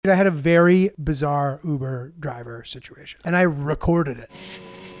I had a very bizarre Uber driver situation, and I recorded it.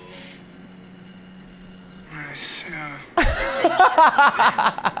 Nice, yeah.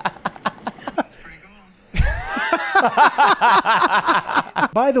 That's pretty cool.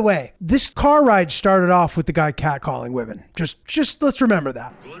 By the way, this car ride started off with the guy catcalling women. Just let's remember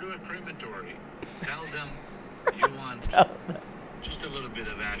that. Go to a crematory. Tell them you want just a little bit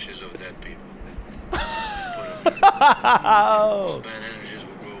of ashes of dead people. Put them all bad energies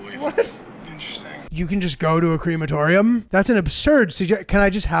will go away from you. Interesting. You can just go to a crematorium? That's an absurd suggestion. Can I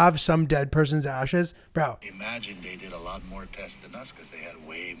just have some dead person's ashes? Bro. Imagine they did a lot more tests than us because they had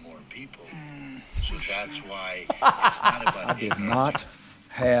way more people. So that's why it's not about I did not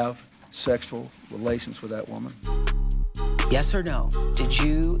have sexual relations with that woman. Yes or no? Did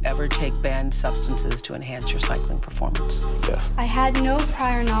you ever take banned substances to enhance your cycling performance? Yes. I had no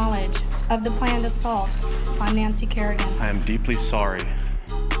prior knowledge of the planned assault on Nancy Kerrigan. I am deeply sorry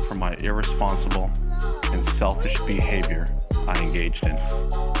for my irresponsible and selfish behavior I engaged in.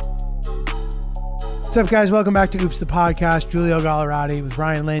 What's up, guys? Welcome back to Oops the Podcast. Giulio Gallerati with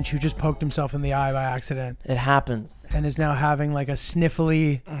Ryan Lynch, who just poked himself in the eye by accident. It happens. And is now having like a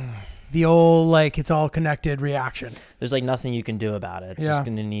sniffly, the old like it's all connected reaction. There's like nothing you can do about it. It's just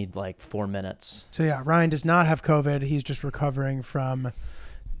going to need like 4 minutes. So yeah, Ryan does not have COVID. He's just recovering from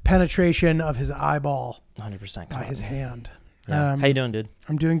penetration of his eyeball 100% by his hand. Yeah. How you doing, dude?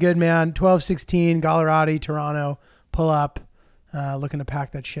 I'm doing good, man. 12-16, Gallerati, Toronto, pull up. Looking to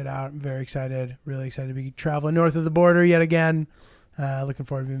pack that shit out. I'm very excited. Really excited to be traveling north of the border yet again. Looking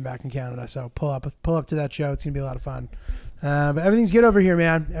forward to being back in Canada. So pull up to that show. It's going to be a lot of fun. But everything's good over here,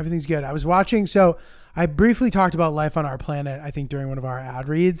 man. Everything's good. I was watching. So I briefly talked about Life on Our Planet, I think, during one of our ad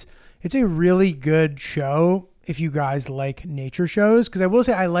reads. It's a really good show if you guys like nature shows. Because I will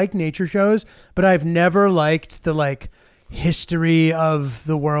say I like nature shows, but I've never liked the like history of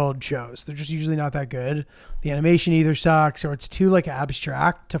the world shows. They're just usually not that good. The animation either sucks or it's too like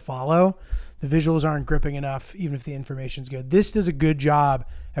abstract to follow. The visuals aren't gripping enough, even if the information's good. This does a good job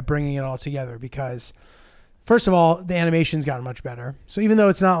at bringing it all together because, first of all, the animation's gotten much better. So even though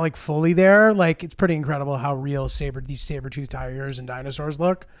it's not like fully there, like it's pretty incredible how real these saber-toothed tigers and dinosaurs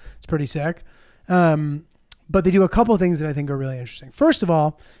look. It's pretty sick. But they do a couple of things that I think are really interesting. First of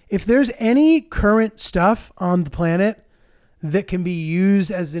all, if there's any current stuff on the planet that can be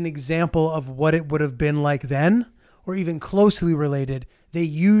used as an example of what it would have been like then, or even closely related, they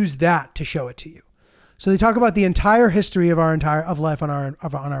use that to show it to you. So they talk about the entire history of life on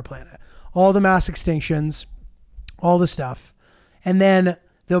our planet, all the mass extinctions, all the stuff, and then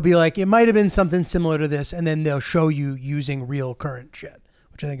they'll be like, it might have been something similar to this, and then they'll show you using real current shit,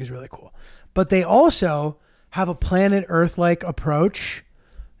 which I think is really cool. But they also have a planet Earth-like approach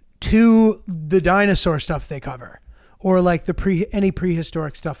to the dinosaur stuff they cover. Or like any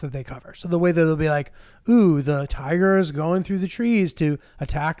prehistoric stuff that they cover. So the way that they'll be like, ooh, the tiger is going through the trees to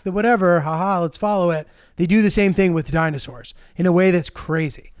attack the whatever, haha, let's follow it. They do the same thing with dinosaurs in a way that's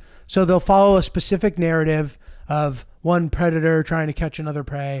crazy. So they'll follow a specific narrative of one predator trying to catch another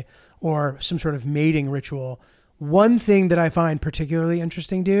prey or some sort of mating ritual. One thing that I find particularly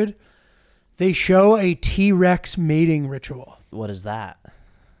interesting, dude, they show a T-Rex mating ritual. What is that?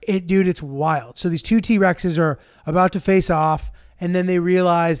 Dude, it's wild. So these two T-Rexes are about to face off, and then they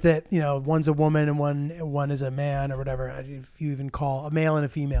realize that, you know, one's a woman and one is a man or whatever, if you even call a male and a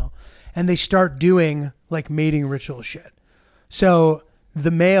female. And they start doing like mating ritual shit. So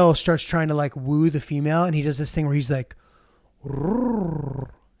the male starts trying to like woo the female, and he does this thing where he's like,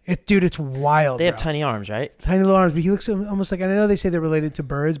 dude, it's wild. They have tiny arms, right? Tiny little arms, but he looks almost like, and I know they say they're related to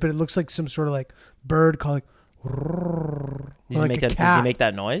birds, but it looks like some sort of like bird called like, Does he make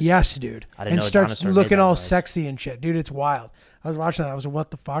that noise? Yes, dude. I didn't know. And starts looking all noise. sexy and shit. Dude, it's wild. I was watching that. I was like, what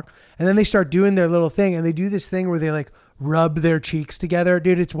the fuck? And then they start doing their little thing, and they do this thing where they like rub their cheeks together.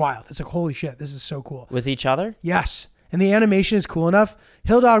 Dude, it's wild. It's like, holy shit, this is so cool. With each other? Yes. And the animation is cool enough.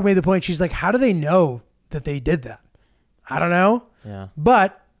 Hill Dog made the point. She's like, how do they know that they did that? I don't know. Yeah.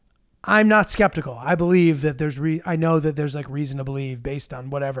 But I'm not skeptical. I believe that I know that there's like reason to believe based on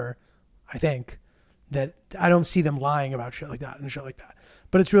whatever I think, that I don't see them lying about shit like that and shit like that.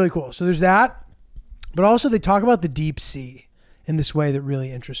 But it's really cool. So there's that. But also they talk about the deep sea in this way that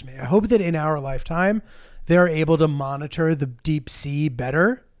really interests me. I hope that in our lifetime, they're able to monitor the deep sea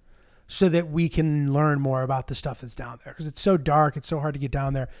better so that we can learn more about the stuff that's down there. Because it's so dark. It's so hard to get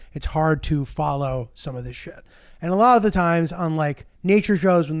down there. It's hard to follow some of this shit. And a lot of the times on like nature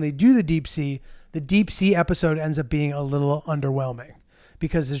shows, when they do the deep sea episode ends up being a little underwhelming.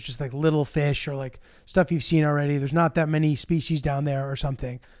 Because there's just like little fish or like stuff you've seen already. There's not that many species down there or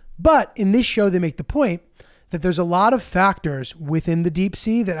something. But in this show, they make the point that there's a lot of factors within the deep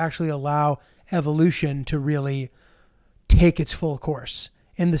sea that actually allow evolution to really take its full course,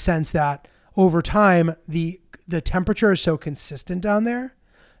 in the sense that over time, the temperature is so consistent down there,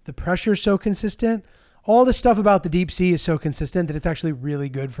 the pressure is so consistent, all the stuff about the deep sea is so consistent that it's actually really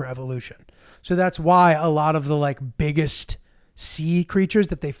good for evolution. So that's why a lot of the like biggest sea creatures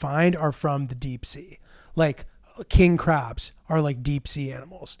that they find are from the deep sea. Like king crabs are like deep sea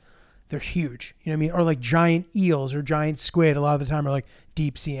animals. They're huge, you know what I mean? Or like giant eels or giant squid a lot of the time are like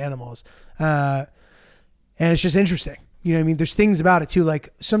deep sea animals. And it's just interesting. You know what I mean? There's things about it too.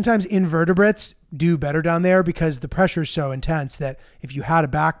 Like sometimes invertebrates do better down there because the pressure is so intense that if you had a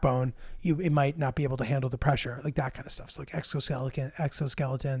backbone, it might not be able to handle the pressure, like that kind of stuff. So like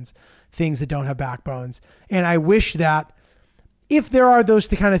exoskeletons, things that don't have backbones. And I wish that if there are those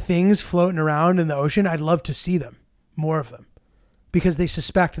kind of things floating around in the ocean, I'd love to see them, more of them, because they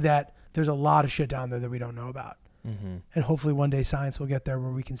suspect that there's a lot of shit down there that we don't know about. Mm-hmm. And hopefully one day science will get there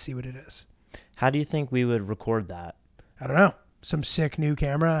where we can see what it is. How do you think we would record that? I don't know. Some sick new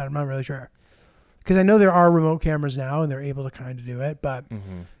camera. I'm not really sure. Because I know there are remote cameras now and they're able to kind of do it, but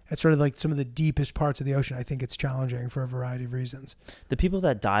it's sort of like some of the deepest parts of the ocean. I think it's challenging for a variety of reasons. The people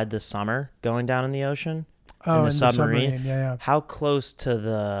that died this summer going down in the ocean, in the submarine, yeah. How close to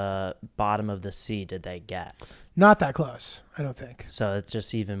the bottom of the sea did they get? Not that close, I don't think. So it's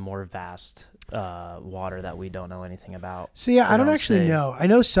just even more vast water that we don't know anything about. So yeah, I don't actually know. I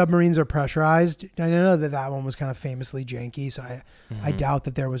know submarines are pressurized. I know that one was kind of famously janky, so I doubt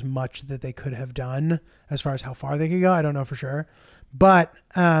that there was much that they could have done as far as how far they could go. I don't know for sure. But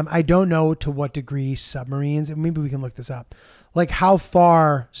I don't know to what degree submarines, and maybe we can look this up, like how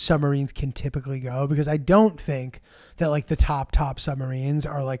far submarines can typically go, because I don't think that like the top submarines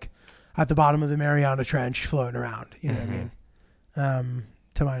are like at the bottom of the Mariana Trench floating around. You know what I mean?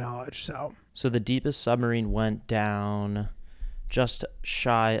 To my knowledge. So the deepest submarine went down just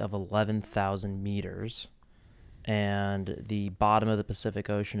shy of 11,000 meters, and the bottom of the Pacific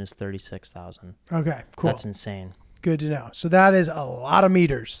Ocean is 36,000. Okay, cool. That's insane. Good to know. So that is a lot of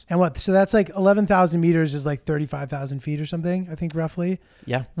meters. And so that's like 11,000 meters is like 35,000 feet or something, I think roughly.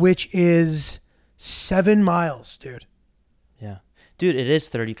 Yeah. Which is 7 miles, dude. Yeah. Dude, it is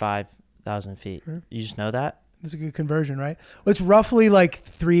 35,000 feet. You just know that? That's a good conversion, right? Well, it's roughly like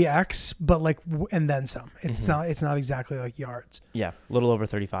 3x, but like, and then some. It's not exactly like yards. Yeah. A little over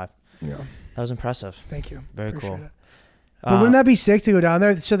 35. Yeah. That was impressive. Thank you. Very Appreciate cool. it. But wouldn't that be sick to go down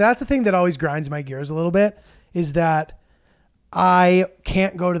there? So that's the thing that always grinds my gears a little bit, is that I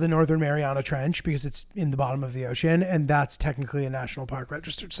can't go to the Northern Mariana Trench because it's in the bottom of the ocean, and that's technically a National Park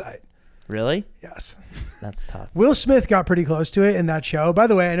registered site. Really? Yes. That's tough. Will Smith got pretty close to it in that show. By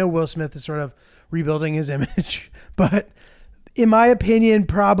the way, I know Will Smith is sort of rebuilding his image, but in my opinion,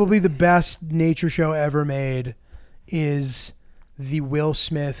 probably the best nature show ever made is the Will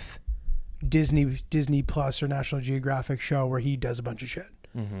Smith Disney Plus or National Geographic show where he does a bunch of shit.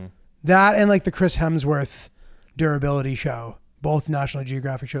 That and like the Chris Hemsworth durability show, both National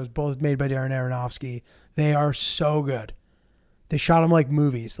Geographic shows, both made by Darren Aronofsky. They are so good. They shot them like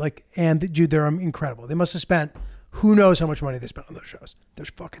movies. And dude, they're incredible. They must have spent who knows how much money they spent on those shows. They're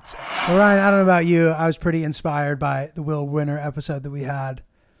fucking sick. Well, Ryan, I don't know about you. I was pretty inspired by the Will Winner episode that we had,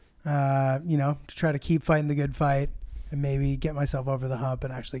 to try to keep fighting the good fight and maybe get myself over the hump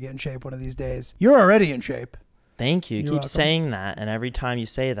and actually get in shape one of these days. You're already in shape. Thank you. You're Keep welcome. saying that, and every time you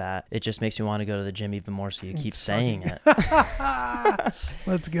say that, it just makes me want to go to the gym even more, so you keep saying it.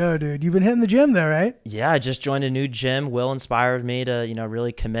 Let's go, dude. You've been hitting the gym though, right? Yeah, I just joined a new gym. Will inspired me to,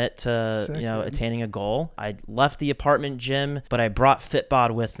 really commit to, Sick, dude. attaining a goal. I left the apartment gym, but I brought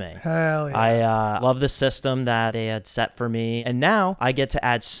Fitbod with me. Hell yeah. I love the system that they had set for me, and now I get to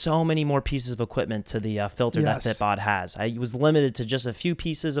add so many more pieces of equipment to the filter that Fitbod has. I was limited to just a few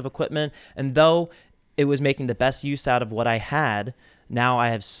pieces of equipment, and though it was making the best use out of what I had, now I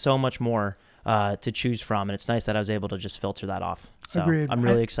have so much more to choose from, and it's nice that I was able to just filter that off. So Agreed. I'm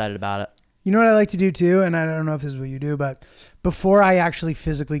really excited about it. You know what I like to do too, and I don't know if this is what you do, but before I actually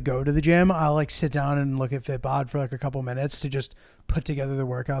physically go to the gym, I'll like sit down and look at Fitbod for like a couple minutes to just put together the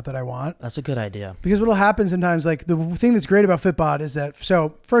workout that I want. That's a good idea. Because what'll happen sometimes, like the thing that's great about Fitbod is that,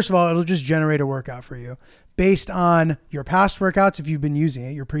 so first of all, it'll just generate a workout for you based on your past workouts, if you've been using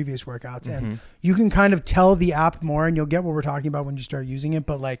it, your previous workouts. And you can kind of tell the app more, and you'll get what we're talking about when you start using it.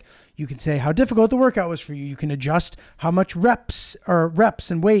 But like, you can say how difficult the workout was for you. You can adjust how much reps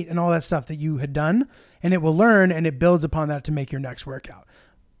and weight and all that stuff that you had done, and it will learn, and it builds upon that to make your next workout.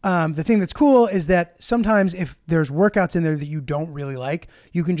 The thing that's cool is that sometimes if there's workouts in there that you don't really like,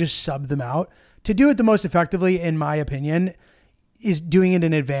 you can just sub them out. To do it the most effectively, in my opinion, is doing it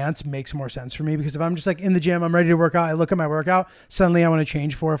in advance makes more sense for me, because if I'm just like in the gym, I'm ready to work out, I look at my workout, suddenly I want to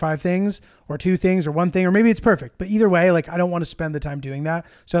change 4 or 5 things or 2 things or 1 thing, or maybe it's perfect. But either way, like I don't want to spend the time doing that.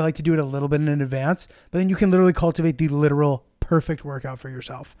 So I like to do it a little bit in advance, but then you can literally cultivate the literal perfect workout for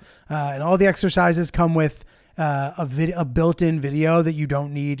yourself. And all the exercises come with a built-in video that you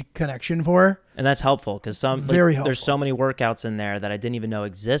don't need connection for. And that's helpful because there's so many workouts in there that I didn't even know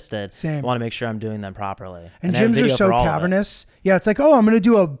existed. Same. I want to make sure I'm doing them properly. And gyms are so cavernous. Yeah, it's like, oh, I'm going to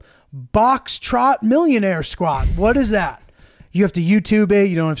do a box trot millionaire squat. What is that? You have to YouTube it.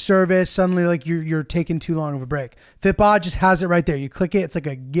 You don't have service. Suddenly, like you're taking too long of a break. Fitbod just has it right there. You click it. It's like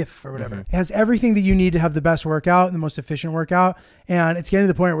a GIF or whatever. It has everything that you need to have the best workout, the most efficient workout. And it's getting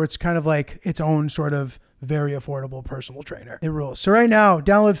to the point where it's kind of like its own sort of very affordable personal trainer. It rules. So right now,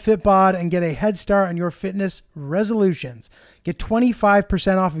 download Fitbod and get a head start on your fitness resolutions. Get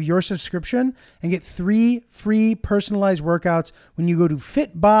 25% off of your subscription and get 3 free personalized workouts when you go to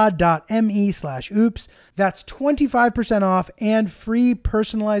fitbod.me/oops. That's 25% off and free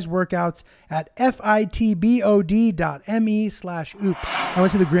personalized workouts at fitbod.me/oops. I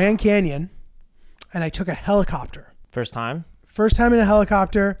went to the Grand Canyon and I took a helicopter. First time in a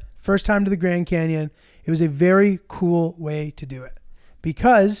helicopter, first time to the Grand Canyon. It was a very cool way to do it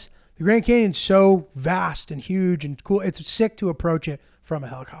because the Grand Canyon's so vast and huge and cool. It's sick to approach it from a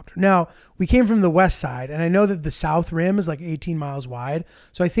helicopter. Now, we came from the west side, and I know that the south rim is like 18 miles wide.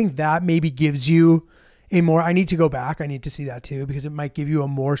 So I think that maybe gives you a more, I need to go back. I need to see that too, because it might give you a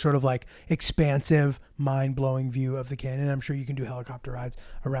more sort of like expansive, mind-blowing view of the canyon. I'm sure you can do helicopter rides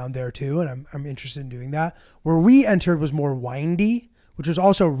around there too, and I'm interested in doing that. Where we entered was more windy, which was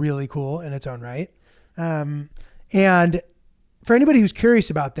also really cool in its own right. And for anybody who's curious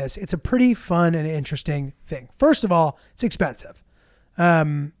about this, it's a pretty fun and interesting thing. First of all, it's expensive.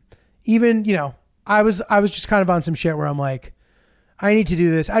 Even, you know, I was just kind of on some shit where I'm like, I need to do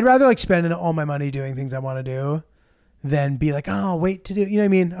this. I'd rather like spend all my money doing things I want to do than be like, oh, I'll wait to do, you know what I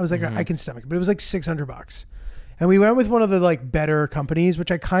mean? I was like, I can stomach it, but it was like $600. And we went with one of the like better companies, which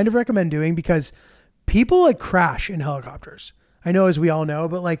I kind of recommend doing because people like crash in helicopters. I know, as we all know,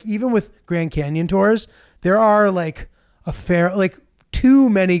 but like even with Grand Canyon tours, there are like too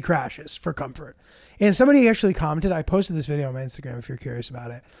many crashes for comfort. And somebody actually commented, I posted this video on my Instagram if you're curious about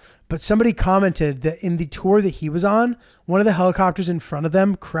it, but somebody commented that in the tour that he was on, one of the helicopters in front of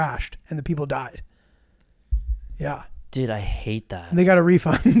them crashed and the people died. Yeah. Dude, I hate that. And they got a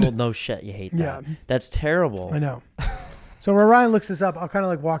refund. Well, no shit, you hate that. Yeah. That's terrible. I know. So where Ryan looks this up, I'll kind of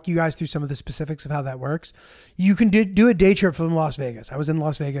like walk you guys through some of the specifics of how that works. You can do a day trip from Las Vegas. I was in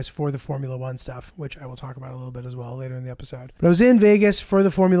Las Vegas for the Formula One stuff, which I will talk about a little bit as well later in the episode. But I was in Vegas for the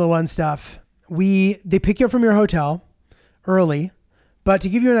Formula One stuff. They pick you up from your hotel early, but to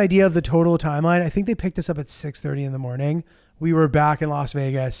give you an idea of the total timeline, I think they picked us up at 6:30 in the morning. We were back in Las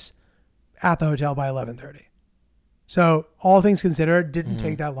Vegas at the hotel by 11:30. So all things considered, didn't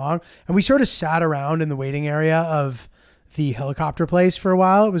take that long. And we sort of sat around in the waiting area of the helicopter place for a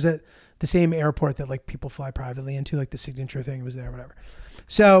while. It was at the same airport that like people fly privately into, like the Signature thing was there, whatever.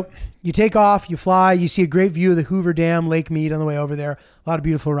 So you take off, you fly, you see a great view of the Hoover Dam, Lake Mead on the way over there. A lot of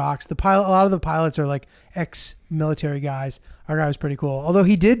beautiful rocks. A lot of the pilots are like ex-military guys. Our guy was pretty cool. Although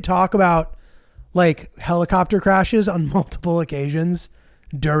he did talk about like helicopter crashes on multiple occasions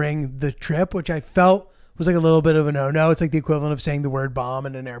during the trip, which I felt was like a little bit of a no-no. It's like the equivalent of saying the word bomb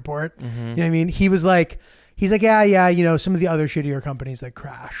in an airport. You know what I mean? He's like, yeah, you know, some of the other shittier companies like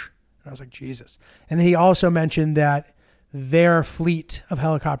crash. And I was like, Jesus. And then he also mentioned that their fleet of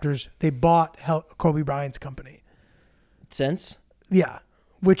helicopters, they bought Kobe Bryant's company. Since? Yeah.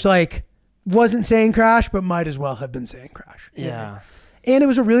 Which like wasn't saying crash, but might as well have been saying crash. Yeah. And it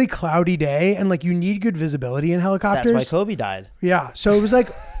was a really cloudy day, and like you need good visibility in helicopters. That's why Kobe died. Yeah. So it was like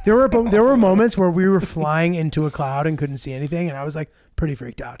there were moments where we were flying into a cloud and couldn't see anything, and I was like pretty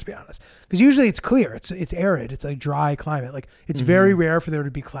freaked out, to be honest. Because usually it's clear, it's arid, it's like dry climate. Like it's very rare for there to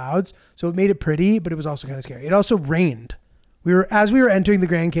be clouds, so it made it pretty, but it was also kind of scary. It also rained. As we were entering the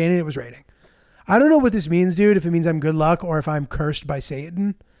Grand Canyon, it was raining. I don't know what this means, dude. If it means I'm good luck or if I'm cursed by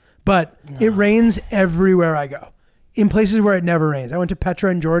Satan, but it rains everywhere I go. In places where it never rains. I went to Petra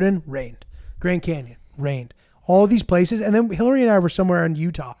in Jordan, rained. Grand Canyon, rained. All these places. And then Hillary and I were somewhere in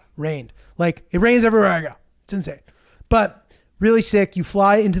Utah, rained. Like, it rains everywhere I go. It's insane. But really sick. You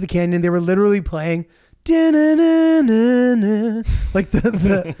fly into the canyon. They were literally playing like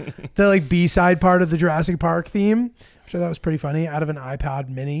the like B-side part of the Jurassic Park theme. So that was pretty funny. Out of an iPod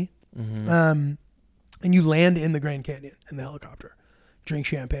mini. And you land in the Grand Canyon in the helicopter. Drink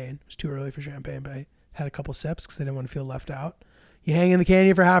champagne. It was too early for champagne, but I had a couple sips because I didn't want to feel left out. You hang in the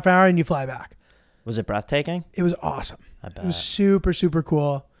canyon for half an hour and you fly back. Was it breathtaking? It was awesome. I bet. It was super, super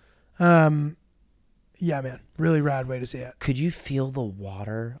cool. Yeah, man. Really rad way to see it. Could you feel the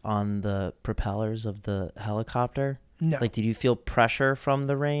water on the propellers of the helicopter? No. Like, did you feel pressure from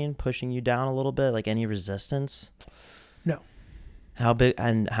the rain pushing you down a little bit? Like any resistance? No. How big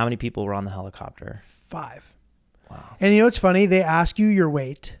and how many people were on the helicopter? 5. Wow. And you know what's funny? They ask you your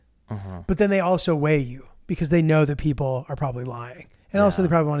weight, but then they also weigh you because they know that people are probably lying. And also they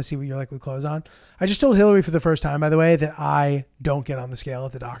probably want to see what you're like with clothes on. I just told Hillary for the first time, by the way, that I don't get on the scale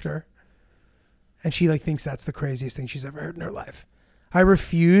at the doctor. And she like thinks that's the craziest thing she's ever heard in her life. I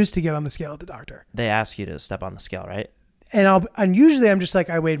refuse to get on the scale at the doctor. They ask you to step on the scale, right? And usually I'm just like,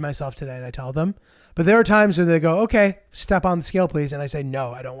 I weighed myself today and I tell them. But there are times where they go, okay, step on the scale, please. And I say,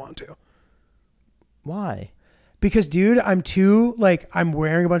 no, I don't want to. Why? Because, dude, I'm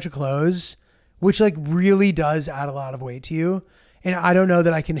wearing a bunch of clothes, which like really does add a lot of weight to you. And I don't know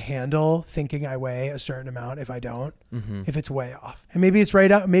that I can handle thinking I weigh a certain amount if I don't, if it's way off. And maybe it's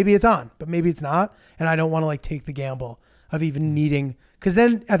right up, maybe it's on, but maybe it's not. And I don't want to like take the gamble of even needing, because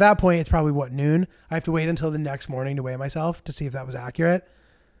then at that point, it's probably noon. I have to wait until the next morning to weigh myself to see if that was accurate.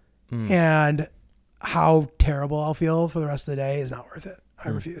 And how terrible I'll feel for the rest of the day is not worth it. I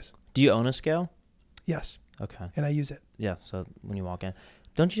refuse. Do you own a scale? Yes. Okay. And I use it. Yeah. So when you walk in,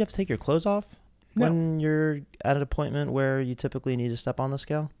 don't you have to take your clothes off No. when you're at an appointment where you typically need to step on the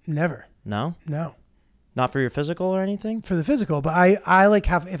scale? Never. No? No. Not for your physical or anything? For the physical, but I like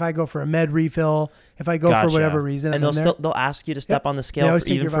have, if I go for a med refill, if I go Gotcha. for whatever reason. And they'll ask you to step on the scale always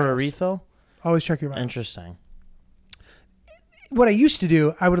take even your for a vitals. refill? Always check your vitals. Interesting. What I used to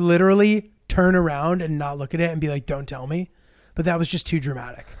do, I would literally turn around and not look at it and be like, don't tell me. But that was just too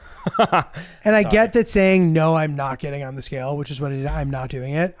dramatic. And I get that saying, no, I'm not getting on the scale, which is what I'm not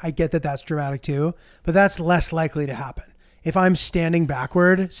doing it. I get that that's dramatic too, but that's less likely to happen. If I'm standing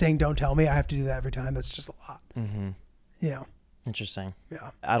backward saying, don't tell me, I have to do that every time. That's just a lot. You know? Interesting.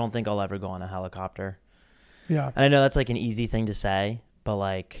 Yeah. I don't think I'll ever go on a helicopter. Yeah. And I know that's like an easy thing to say, but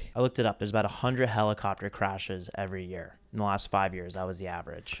like I looked it up. There's about 100 helicopter crashes every year. In the last 5 years, that was the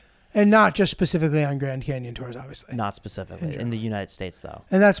average. And not just specifically on Grand Canyon tours, obviously. Not specifically. In the United States, though.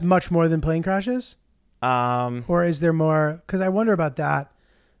 And that's much more than plane crashes? Um, Or is there more? Because I wonder about that.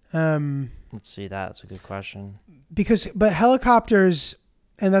 Let's see. That's a good question. But helicopters,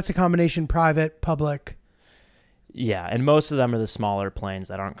 and that's a combination private, public. Yeah, and most of them are the smaller planes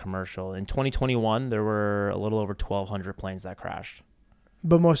that aren't commercial. In 2021, there were a little over 1,200 planes that crashed.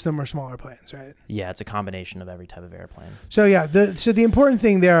 But most of them are smaller planes, right? Yeah, it's a combination of every type of airplane. So yeah, the important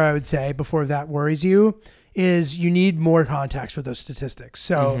thing there, I would say, before that worries you, is you need more context with those statistics.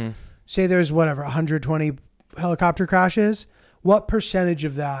 So say there's 120 helicopter crashes. What percentage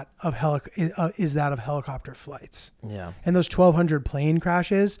of that is that of helicopter flights? Yeah. And those 1,200 plane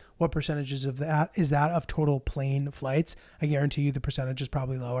crashes, what percentages of that is that of total plane flights? I guarantee you the percentage is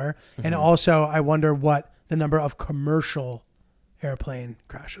probably lower. And also, I wonder what the number of commercial airplane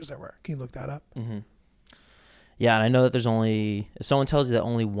crashes there were. Can you look that up? Yeah, and I know that there's only, if someone tells you that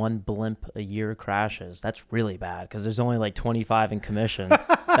only one blimp a year crashes, that's really bad because there's only like 25 in commission.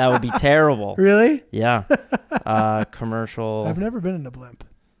 That would be terrible. Really? Yeah. Commercial. I've never been in a blimp.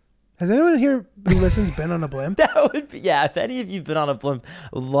 Has anyone here who listens been on a blimp? That would be, yeah, if any of you have been on a blimp,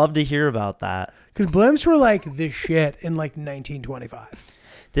 I would love to hear about that. Because blimps were like the shit in like 1925.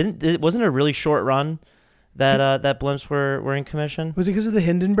 Wasn't it a really short run that blimps were in commission? Was it because of the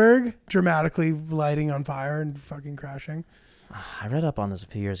Hindenburg dramatically lighting on fire and fucking crashing? I read up on this a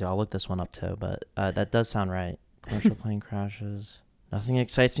few years ago. I'll look this one up too, but that does sound right. Commercial plane crashes. Nothing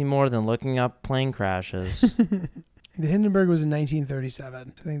excites me more than looking up plane crashes. The Hindenburg was in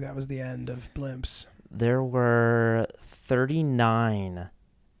 1937. I think that was the end of blimps. There were 39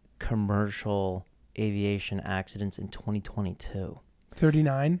 commercial aviation accidents in 2022.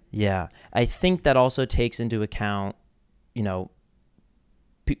 39? Yeah. I think that also takes into account,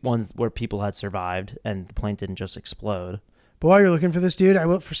 ones where people had survived and the plane didn't just explode. But while you're looking for this, dude,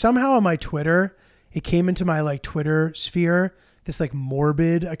 somehow on my Twitter, it came into my like Twitter sphere, this like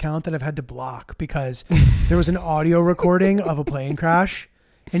morbid account that I've had to block because there was an audio recording of a plane crash,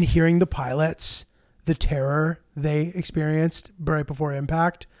 and hearing the pilots, the terror they experienced right before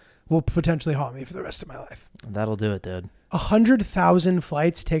impact will potentially haunt me for the rest of my life. That'll do it, dude. 100,000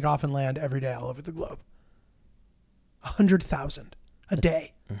 flights take off and land every day all over the globe. 100,000 a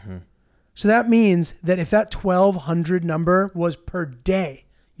day. So that means that if that 1,200 number was per day,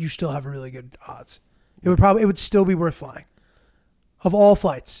 you still have really good odds. It would still be worth flying. Of all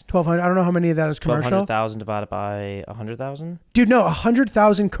flights, 1,200. I don't know how many of that is commercial. 1,200,000 divided by 100,000? Dude, no,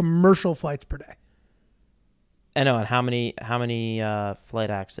 100,000 commercial flights per day. I know, and how many flight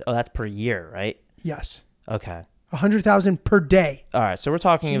accidents? Oh, that's per year, right? Yes. Okay. 100,000 per day. All right. So we're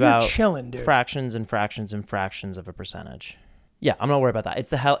talking So you're about chilling, dude. fractions and fractions and fractions of a percentage. Yeah, I'm not worried about that. It's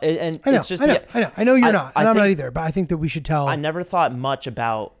the hell, and I know. it's just I know you're not, and I'm not think- either. But I think that we should tell. I never thought much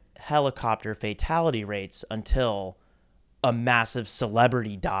about helicopter fatality rates until a massive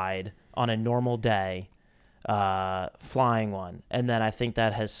celebrity died on a normal day, flying one, and then I think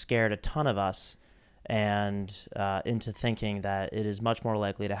that has scared a ton of us and into thinking that it is much more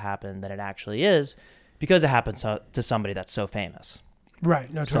likely to happen than it actually is, because it happens to somebody that's so famous.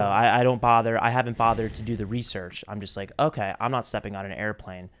 Right. No. Totally. So I don't bother. I haven't bothered to do the research. I'm just like, okay, I'm not stepping on an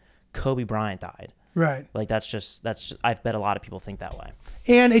airplane. Kobe Bryant died. Right. Like that's just I bet a lot of people think that way.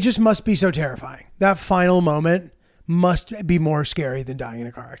 And it just must be so terrifying. That final moment must be more scary than dying in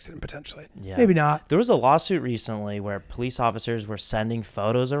a car accident, potentially. Yeah. Maybe not. There was a lawsuit recently where police officers were sending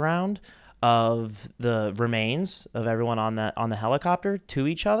photos around of the remains of everyone on the helicopter to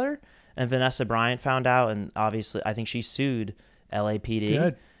each other, and Vanessa Bryant found out, and obviously I think she sued LAPD.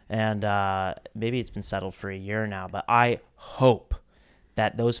 Good. And maybe it's been settled for a year now, but I hope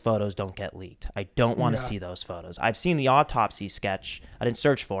that those photos don't get leaked. I don't want to see those photos. I've seen the autopsy sketch. I didn't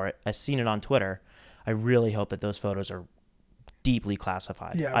search for it. I've seen it on Twitter. I really hope that those photos are deeply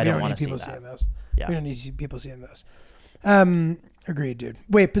classified. Yeah, I don't want to see people that. seeing this. Yeah. We don't need people seeing this. Agreed, dude.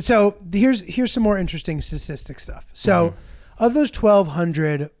 Wait, but so here's some more interesting statistic stuff. So, of those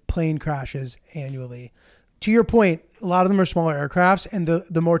 1,200 plane crashes annually, to your point, a lot of them are smaller aircrafts, and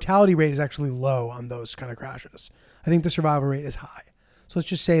the mortality rate is actually low on those kind of crashes. I think the survival rate is high. So let's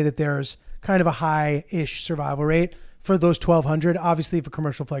just say that there's kind of a high-ish survival rate for those 1,200. Obviously, if a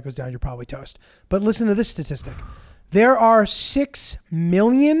commercial flight goes down, you're probably toast. But listen to this statistic. There are 6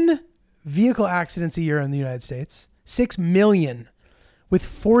 million vehicle accidents a year in the United States. 6 million, with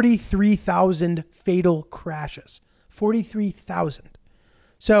 43,000 fatal crashes. 43,000.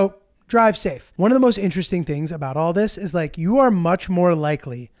 So drive safe. One of the most interesting things about all this is like you are much more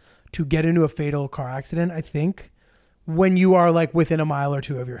likely to get into a fatal car accident, I think, when you are like within a mile or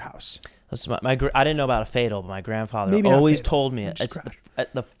two of your house. That's I didn't know about a fatal, but my grandfather Maybe not always fatal, told me just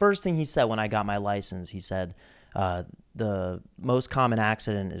it's the first thing he said when I got my license. He said the most common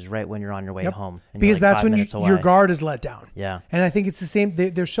accident is right when you're on your way home, and because you're like that's 5 when minutes away. your guard is let down. Yeah, and I think it's the same.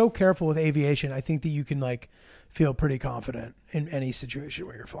 They're so careful with aviation. I think that you can like feel pretty confident in any situation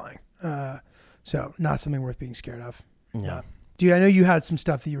where you're flying. So not something worth being scared of. Yeah. Dude, I know you had some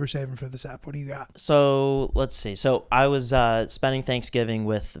stuff that you were saving for this app. What do you got? So let's see. So I was spending Thanksgiving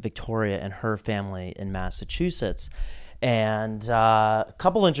with Victoria and her family in Massachusetts. And a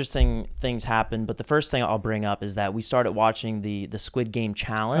couple interesting things happened. But the first thing I'll bring up is that we started watching the Squid Game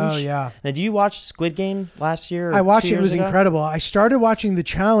challenge. Oh, yeah. Now, did you watch Squid Game last year? I watched it. It was incredible. I started watching the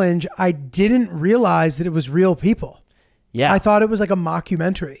challenge. I didn't realize that it was real people. Yeah. I thought it was like a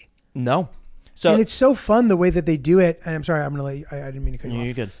mockumentary. No. So, and it's so fun the way that they do it. And I'm sorry, I'm going to let you, I didn't mean to cut you off.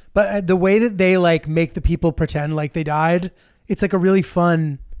 You're good. But the way that they like make the people pretend like they died, it's like a really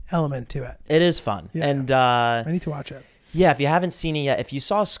fun element to it. It is fun. Yeah. And I need to watch it. Yeah, if you haven't seen it yet, if you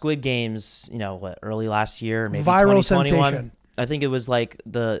saw Squid Games, early last year, maybe Viral 2021, sensation. I think it was like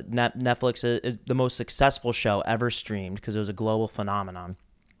the Netflix is the most successful show ever streamed because it was a global phenomenon.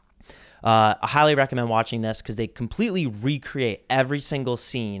 I highly recommend watching this because they completely recreate every single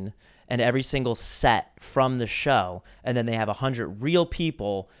scene and every single set from the show, and then they have 100 real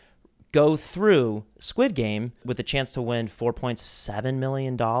people go through Squid Game with a chance to win $4.7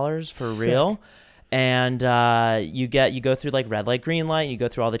 million for real. And you go through like red light, green light. You go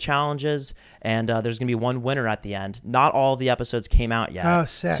through all the challenges, and there's gonna be one winner at the end. Not all of the episodes came out yet. Oh,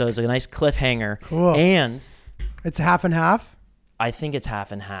 sick! So it's a nice cliffhanger. Cool. And it's half and half. I think it's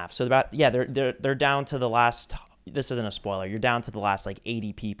half and half. So they're down to the last. This isn't a spoiler. You're down to the last like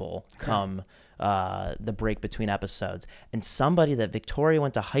 80 people come the break between episodes, and somebody that Victoria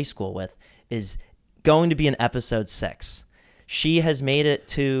went to high school with is going to be in episode 6. She has made it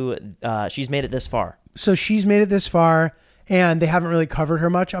to, she's made it this far. So she's made it this far, and they haven't really covered her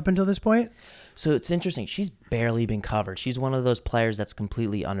much up until this point? So it's interesting. She's barely been covered. She's one of those players that's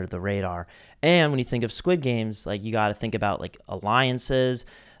completely under the radar. And when you think of Squid Games, like you got to think about like alliances,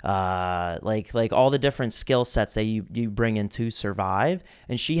 like all the different skill sets that you bring in to survive.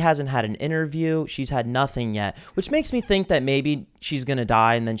 And she hasn't had an interview. She's had nothing yet, which makes me think that maybe she's going to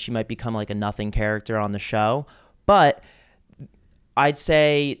die and then she might become like a nothing character on the show. But I'd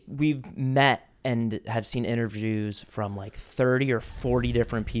say we've met and have seen interviews from like 30 or 40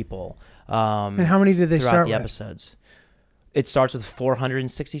 different people. And how many did they start the with? Episodes? It starts with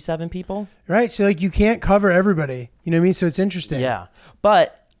 467 people. Right. So like you can't cover everybody. You know what I mean? So it's interesting. Yeah.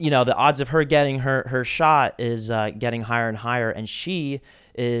 But, the odds of her getting her shot is getting higher and higher. And she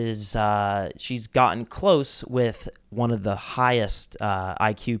is she's gotten close with one of the highest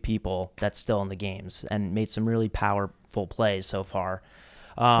IQ people that's still in the games and made some really powerful plays so far.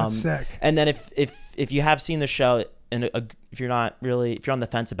 That's sick. And then if you have seen the show, and if you're on the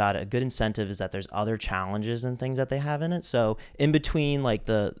fence about it, a good incentive is that there's other challenges and things that they have in it. So in between like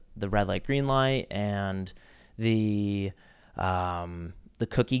the red light, green light, and the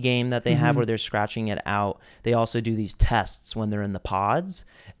cookie game that they have where they're scratching it out, they also do these tests when they're in the pods,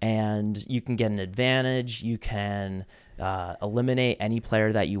 and you can get an advantage. You can eliminate any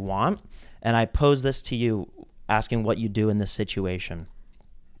player that you want. And I pose this to you, asking what you do in this situation.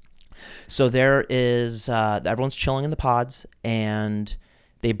 So there is everyone's chilling in the pods, and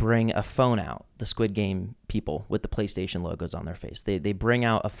they bring a phone out, the Squid Game people with the PlayStation logos on their face. They bring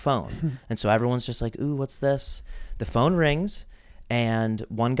out a phone. And so everyone's just like, ooh, what's this? The phone rings, and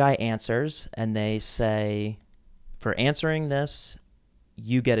one guy answers, and they say, for answering this,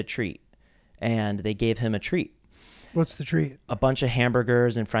 you get a treat. And they gave him a treat. What's the treat? A bunch of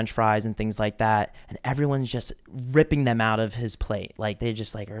hamburgers and French fries and things like that, and everyone's just ripping them out of his plate. Like they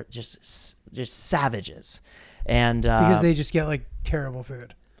just like are just savages, and because they just get like terrible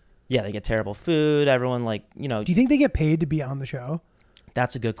food. Yeah, they get terrible food. Everyone like Do you think they get paid to be on the show?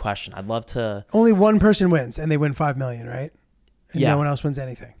 That's a good question. I'd love to. Only one person wins, and they win $5 million, right? And yeah. No one else wins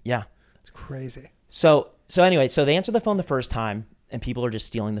anything. Yeah, it's crazy. So anyway, so they answer the phone the first time, and people are just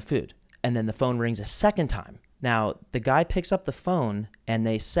stealing the food, and then the phone rings a second time. Now, the guy picks up the phone, and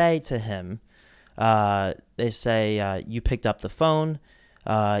they say to him, you picked up the phone.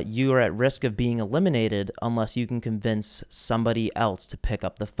 You are at risk of being eliminated unless you can convince somebody else to pick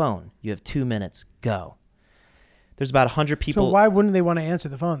up the phone. You have 2 minutes. Go. There's about 100 people. So why wouldn't they want to answer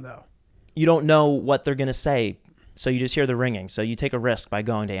the phone, though? You don't know what they're going to say, so you just hear the ringing. So you take a risk by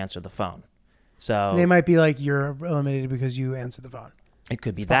going to answer the phone. So they might be like, you're eliminated because you answered the phone. It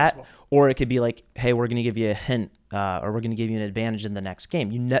could be that, or it could be like, hey, we're going to give you a hint, or we're going to give you an advantage in the next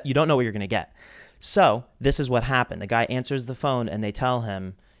game. You don't know what you're going to get. So this is what happened. The guy answers the phone, and they tell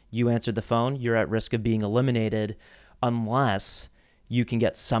him, you answered the phone, you're at risk of being eliminated unless you can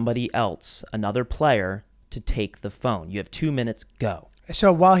get somebody else, another player, to take the phone. You have 2 minutes, go.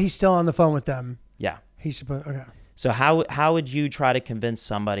 So while he's still on the phone with them, yeah, he's supposed. Okay. So how would you try to convince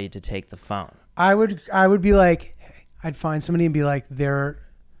somebody to take the phone? I would be like, I'd find somebody and be like, they're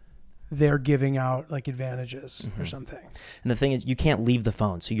giving out like advantages or something. And the thing is, you can't leave the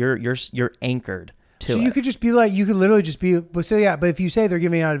phone, so you're anchored to it. So you could just be like, you could literally just be, but if you say they're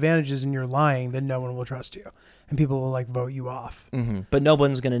giving out advantages and you're lying, then no one will trust you, and people will like vote you off. Mm-hmm. But no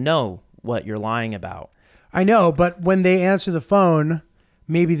one's gonna know what you're lying about. I know, but when they answer the phone,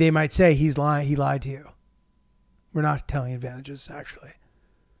 maybe they might say he's lying. He lied to you. We're not telling advantages actually.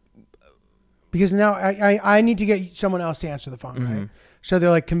 Because now I need to get someone else to answer the phone, right? So they're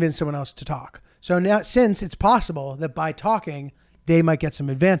like, convince someone else to talk. So now, since it's possible that by talking, they might get some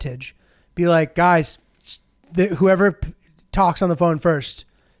advantage, be like, guys, whoever talks on the phone first,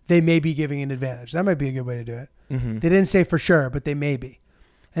 they may be giving an advantage. That might be a good way to do it. Mm-hmm. They didn't say for sure, but they may be.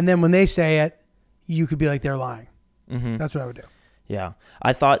 And then when they say it, you could be like, they're lying. Mm-hmm. That's what I would do. Yeah.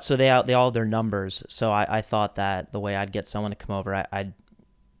 I thought, so they all have their numbers. So I thought that the way I'd get someone to come over, I'd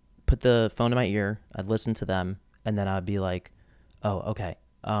put the phone to my ear, I'd listen to them, and then I'd be like, oh, okay.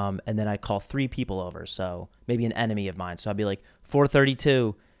 And then I'd call 3 people over, so maybe an enemy of mine. So I'd be like,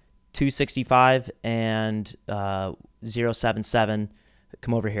 432, 265, and 077,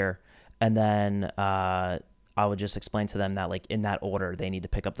 come over here. And then I would just explain to them that, like, in that order, they need to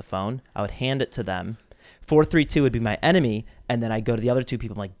pick up the phone. I would hand it to them. 432 would be my enemy, and then I go to the other 2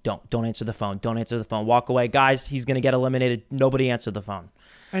 people. I'm like, don't answer the phone. Don't answer the phone. Walk away, guys. He's gonna get eliminated. Nobody answer the phone.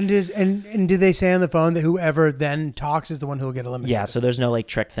 And do they say on the phone that whoever then talks is the one who will get eliminated? Yeah. So there's no like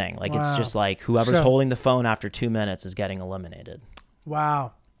trick thing. Like It's just like whoever's holding the phone after 2 minutes is getting eliminated.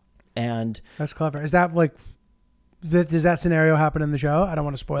 Wow. And that's clever. Is that like? Does that scenario happen in the show? I don't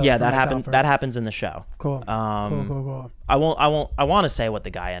want to spoil it. Yeah, that happens. That happens in the show. Cool. Cool. I want to say what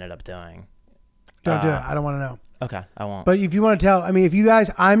the guy ended up doing. Don't do it. I don't want to know. Okay, I won't. But if you want to tell, I mean, if you guys,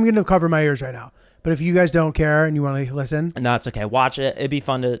 I'm going to cover my ears right now. But if you guys don't care and you want to listen, no, it's okay. Watch it. It'd be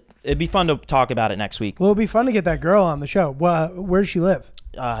fun to talk about it next week. Well, it'll be fun to get that girl on the show. Well, where does she live?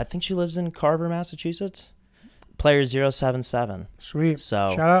 I think she lives in Carver, Massachusetts. Player 077. Sweet.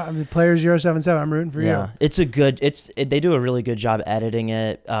 So shout out. I'm Player 077. I'm rooting for you. They do a really good job editing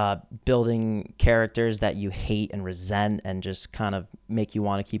it, building characters that you hate and resent and just kind of make you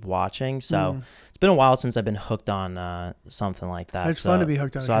want to keep watching. So it's been a while since I've been hooked on something like that. It's fun to be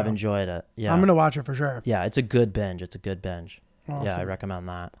hooked on a show. So I've enjoyed it. Yeah. I'm going to watch it for sure. Yeah, it's a good binge. Awesome. Yeah, I recommend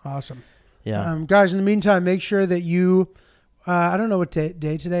that. Awesome. Yeah. Guys, in the meantime, make sure that you I don't know what day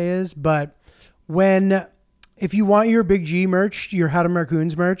today is, but if you want your Big G merch, your How to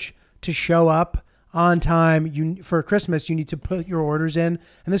Marcoons merch to show up on time, for Christmas, you need to put your orders in.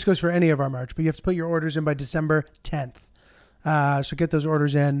 And this goes for any of our merch, but you have to put your orders in by December 10th. So get those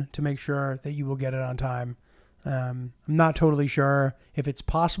orders in to make sure that you will get it on time. I'm not totally sure if it's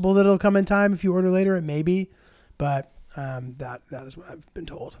possible that it'll come in time if you order later. It may be, but that is what I've been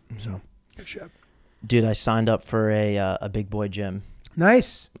told. So good shit. Dude, I signed up for a big boy gym.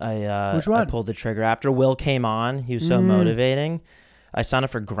 Nice. Which one? I pulled the trigger after Will came on. He was so motivating. I signed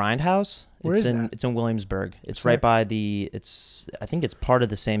up for Grindhouse. Where is that? It's in Williamsburg. It's Sick. right by I think it's part of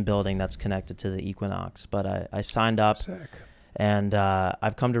the same building that's connected to the Equinox. But I signed up. Sick. And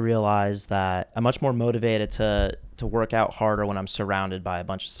I've come to realize that I'm much more motivated to work out harder when I'm surrounded by a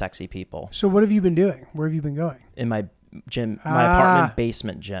bunch of sexy people. So what have you been doing? Where have you been going? In my gym, my apartment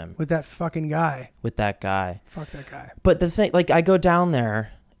basement gym. With that fucking guy. With that guy. Fuck that guy. But the thing, like, I go down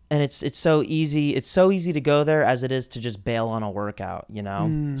there, and it's so easy. It's so easy to go there as it is to just bail on a workout, you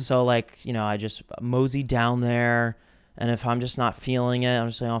know? So, like, you know, I just mosey down there. And if I'm just not feeling it, I'm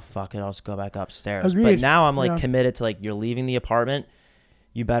just like, oh, fuck it. I'll just go back upstairs. Agreed. But now I'm like committed to, like, you're leaving the apartment,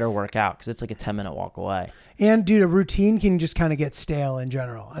 you better work out because it's like a 10-minute walk away. And dude, a routine can just kind of get stale in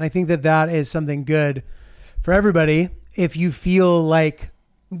general. And I think that is something good for everybody. If you feel like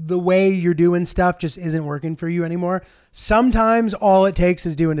the way you're doing stuff just isn't working for you anymore, sometimes all it takes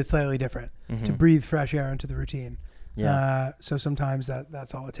is doing it slightly different to breathe fresh air into the routine. Yeah. So sometimes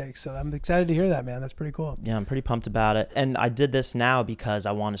that's all it takes. So I'm excited to hear that, man. That's pretty cool. Yeah, I'm pretty pumped about it. And I did this now because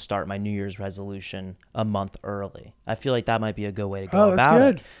I want to start my New Year's resolution a month early. I feel like that might be a good way to go about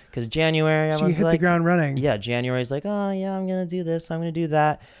it. Because January, so you hit the ground running. Yeah, January's like, oh yeah, I'm gonna do this, I'm gonna do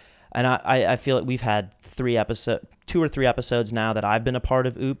that. And I feel like we've had 2 or 3 episodes now that I've been a part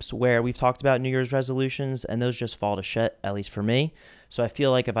of Oops where we've talked about New Year's resolutions, and those just fall to shit, at least for me. So I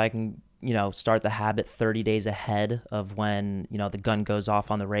feel like if I can, you know, start the habit 30 days ahead of when, you know, the gun goes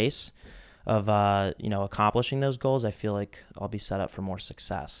off on the race of, you know, accomplishing those goals, I feel like I'll be set up for more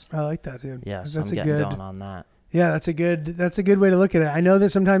success. I like that, dude. Yeah, so I'm getting going on that. Yeah, that's a good way to look at it. I know that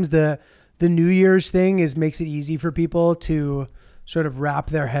sometimes the New Year's thing makes it easy for people to sort of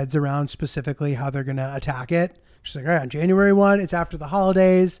wrap their heads around specifically how they're going to attack it. Just like, all right, on January 1, it's after the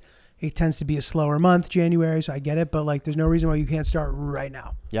holidays. It tends to be a slower month, January, so I get it. But like, there's no reason why you can't start right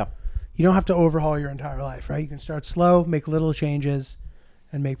now. Yeah. You don't have to overhaul your entire life, right? You can start slow, make little changes,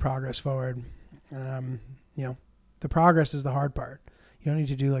 and make progress forward. You know, the progress is the hard part. You don't need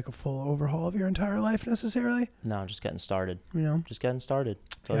to do like a full overhaul of your entire life necessarily. No, just getting started. You know? Just getting started.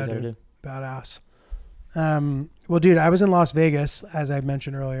 That's all you gotta do. Badass. Well, dude, I was in Las Vegas, as I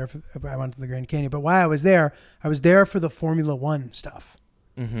mentioned earlier. I went to the Grand Canyon. But while I was there for the Formula One stuff.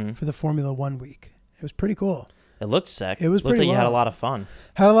 For the Formula One week. It was pretty cool. It looked sick. It was looked pretty like you had a lot of fun.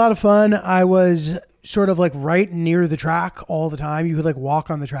 Had a lot of fun. I was sort of like right near the track all the time. You could like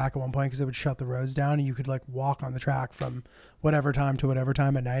walk on the track at one point because it would shut the roads down, and you could like walk on the track from whatever time to whatever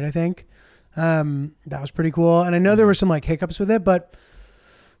time at night, I think. That was pretty cool. And I know there were some like hiccups with it, but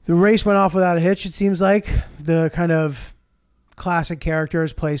the race went off without a hitch. It seems like the kind of classic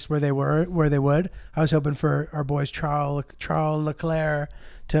characters placed where they would. I was hoping for our boys Charles Leclerc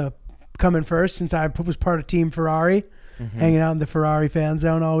to come in first, since I was part of Team Ferrari, hanging out in the Ferrari fan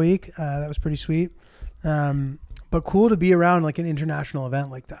zone all week. That was pretty sweet. But cool to be around like an international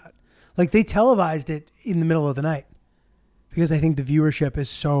event like that. Like they televised it in the middle of the night because I think the viewership is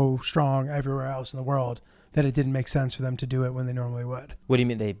so strong everywhere else in the world that it didn't make sense for them to do it when they normally would. What do you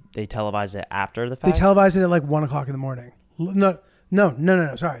mean they televised it after the fact? They televised it at like 1 o'clock in the morning. No,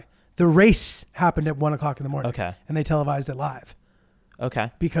 sorry. The race happened at 1 o'clock in the morning. Okay. And they televised it live.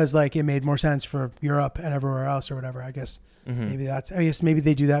 Okay. Because like it made more sense for Europe and everywhere else or whatever. I guess maybe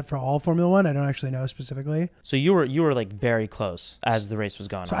they do that for all Formula One. I don't actually know specifically. So you were like very close as the race was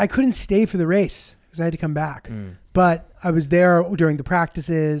going on. So I couldn't stay for the race because I had to come back. But I was there during the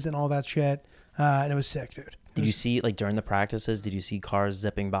practices and all that shit. And it was sick, dude. Did you see, like, during the practices, did you see cars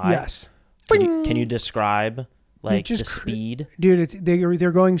zipping by? Yes. Can you describe, like, the speed? Dude,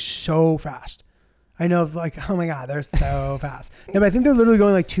 they're going so fast. I know, like, oh my God, they're so fast. No, but I think they're literally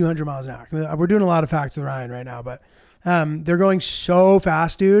going like 200 miles an hour. We're doing a lot of facts with Ryan right now, but they're going so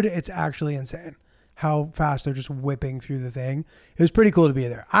fast, dude. It's actually insane how fast they're just whipping through the thing. It was pretty cool to be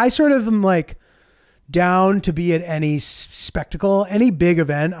there. I sort of am like down to be at any spectacle, any big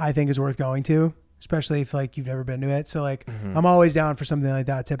event I think is worth going to, especially if like you've never been to it. So like I'm always down for something like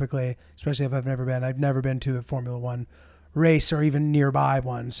that typically, especially if I've never been to a Formula One race or even nearby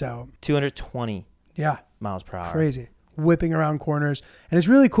one. So 220 miles per hour. Crazy. Whipping around corners. And it's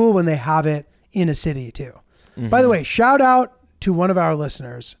really cool when they have it in a city too. By the way, shout out to one of our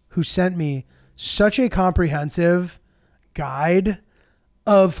listeners who sent me such a comprehensive guide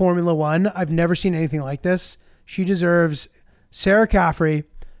of Formula One. I've never seen anything like this. She deserves Sarah Caffrey.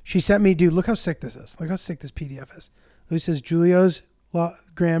 She sent me, dude, look how sick this is. Look how sick this PDF is. It says Julio's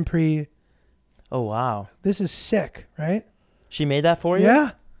Grand Prix. Oh, wow. This is sick, right? She made that for you?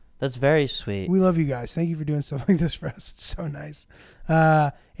 Yeah. That's very sweet. We love you guys. Thank you for doing stuff like this for us. It's so nice.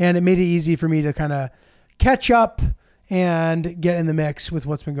 And it made it easy for me to kind of catch up and get in the mix with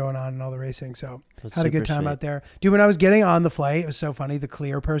what's been going on and all the racing. So had a good time out there. Dude, when I was getting on the flight, it was so funny. The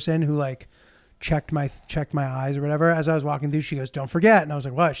clear person who like checked my eyes or whatever, as I was walking through, she goes, "Don't forget." And I was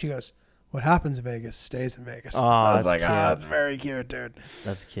like, "What?" She goes, "What happens in Vegas stays in Vegas." Oh, I was like, cute. that's very cute, dude.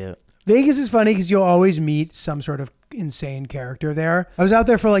 That's cute. Vegas is funny because you'll always meet some sort of insane character there. I was out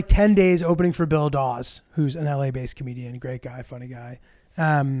there for like 10 days opening for Bill Dawes, who's an LA-based comedian, great guy, funny guy.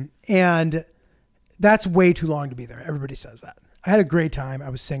 And that's way too long to be there. Everybody says that. I had a great time. I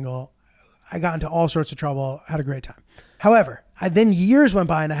was single. I got into all sorts of trouble. I had a great time. However, then years went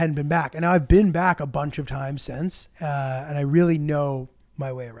by and I hadn't been back. And now I've been back a bunch of times since. And I really know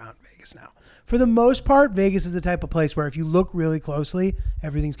my way around Vegas now. For the most part, Vegas is the type of place where if you look really closely,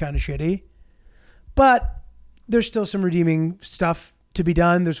 everything's kind of shitty. But there's still some redeeming stuff to be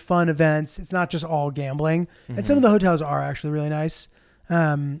done. There's fun events. It's not just all gambling. Mm-hmm. And some of the hotels are actually really nice.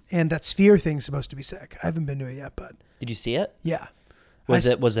 And that Sphere thing's supposed to be sick. I haven't been to it yet, but... Did you see it? Yeah. Was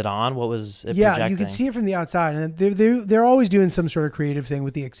it on? What was it Yeah, projecting? you can see it from the outside. And they're always doing some sort of creative thing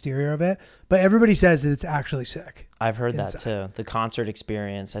with the exterior of it. But everybody says that it's actually sick. I've heard that too. The concert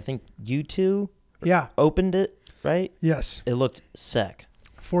experience. I think U2 opened it, right? Yes. It looked sick.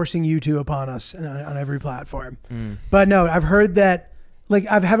 Forcing U2 upon us on every platform. But no, I've heard that, like,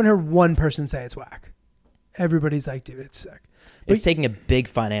 I haven't heard one person say it's whack. Everybody's like, dude, it's sick. But it's taking a big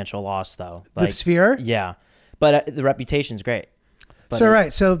financial loss, though. Like, the Sphere? Yeah. But the reputation's great.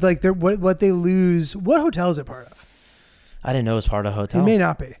 But so like what they lose, what hotel is it part of? I didn't know it was part of a hotel. It may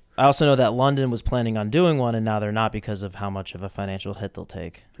not be. I also know that London was planning on doing one, and now they're not because of how much of a financial hit they'll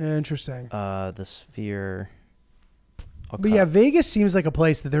take. Interesting. The Sphere. Okay. But yeah, Vegas seems like a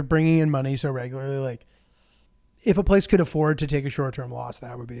place that they're bringing in money so regularly. Like, if a place could afford to take a short-term loss,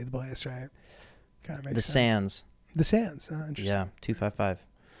 that would be the place, right? Kind of makes sense. Sands. The Sands. Interesting. Yeah, 255.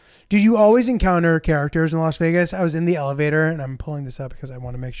 Did you always encounter characters in Las Vegas? I was in the elevator, and I'm pulling this up because I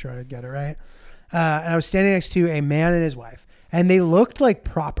want to make sure I get it right. And I was standing next to a man and his wife, and they looked like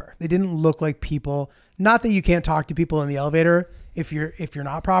proper. They didn't look like people. Not that you can't talk to people in the elevator if you're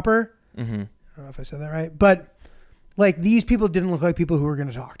not proper. Mm-hmm. I don't know if I said that right, but like these people didn't look like people who were going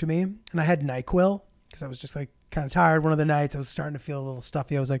to talk to me. And I had NyQuil because I was just like kind of tired. One of the nights I was starting to feel a little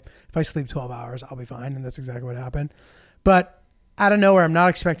stuffy. I was like, if I sleep 12 hours, I'll be fine. And that's exactly what happened. But out of nowhere, I'm not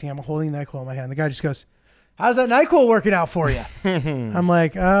expecting. I'm holding NyQuil in my hand. The guy just goes, "How's that NyQuil working out for you?" I'm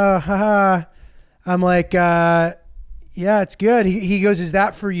like, yeah, it's good. He goes, "Is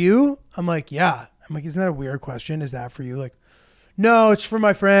that for you?" I'm like, yeah. I'm like, isn't that a weird question? Is that for you? Like, no, it's for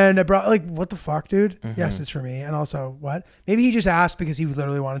my friend. I brought, like, what the fuck, dude? Mm-hmm. Yes, it's for me. And also, what? Maybe he just asked because he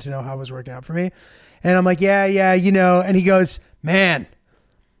literally wanted to know how it was working out for me. And I'm like, yeah, you know. And he goes, "Man,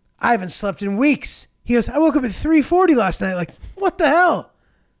 I haven't slept in weeks." He goes, "I woke up at 3:40 last night." Like, what the hell?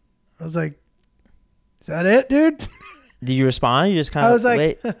 I was like, "Is that it, dude?" Did you respond? You just kind of, I was like,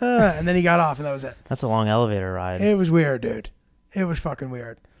 wait. And then he got off and that was it. That's a long elevator ride. It was weird, dude. It was fucking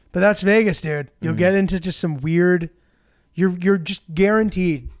weird. But that's Vegas, dude. You'll get into just some weird, you're just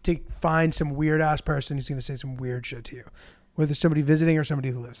guaranteed to find some weird ass person who's going to say some weird shit to you, whether somebody visiting or somebody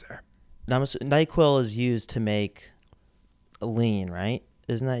who lives there. Now, NyQuil is used to make lean, right?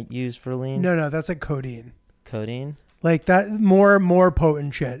 Isn't that used for lean? No, that's like codeine. Codeine? Like that more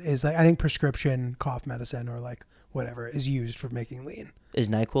potent shit is like, I think prescription cough medicine or like whatever is used for making lean. Is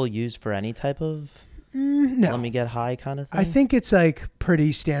NyQuil used for any type of no. let me get high kind of thing? I think it's like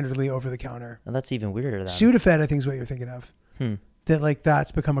pretty standardly over the counter. And that's even weirder. Sudafed, I think, is what you're thinking of. That like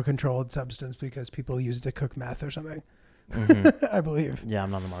that's become a controlled substance because people use it to cook meth or something. Mm-hmm. I believe. Yeah,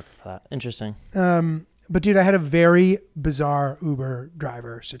 I'm not on the market for that. Interesting. But dude, I had a very bizarre Uber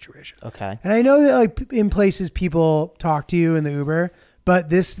driver situation. Okay. And I know that like in places people talk to you in the Uber, but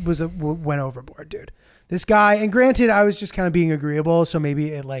this was went overboard, dude. This guy, and granted, I was just kind of being agreeable, so maybe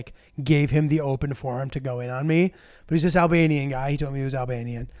it like gave him the open forum to go in on me. But he's this Albanian guy. He told me he was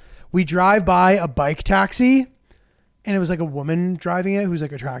Albanian. We drive by a bike taxi, and it was like a woman driving it who's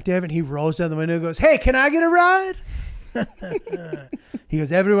like attractive, and he rolls down the window and goes, "Hey, can I get a ride?" He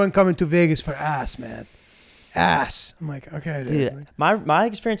goes, "Everyone coming to Vegas for ass, man." ass. I'm like, okay, dude. Dude, my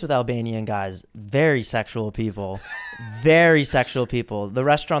experience with Albanian guys, very sexual people. Very sexual people. The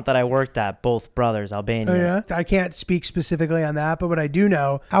restaurant that I worked at, both brothers, Albanian. Oh, yeah? I can't speak specifically on that, but what I do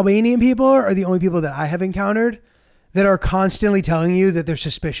know, Albanian people are the only people that I have encountered that are constantly telling you that they're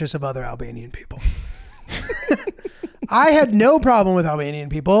suspicious of other Albanian people. I had no problem with Albanian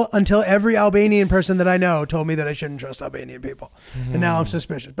people until every Albanian person that I know told me that I shouldn't trust Albanian people. And now I'm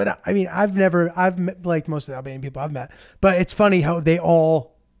suspicious. But I mean, I've met, like most of the Albanian people I've met, but it's funny how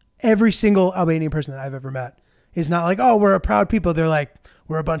every single Albanian person that I've ever met is not like, oh, we're a proud people. They're like,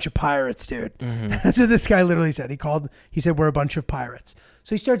 we're a bunch of pirates, dude. That's what this guy literally said. He said, we're a bunch of pirates.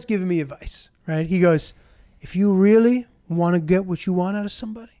 So he starts giving me advice, right? He goes, if you really want to get what you want out of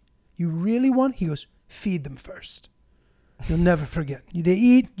somebody, he goes, feed them first. You'll never forget. They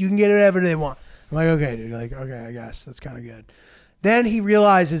eat, you can get whatever they want. I'm like, okay, dude. Like, okay, I guess that's kind of good. Then he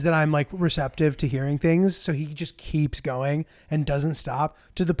realizes that I'm like receptive to hearing things. So he just keeps going and doesn't stop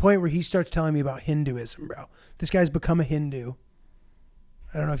to the point where he starts telling me about Hinduism, bro. This guy's become a Hindu.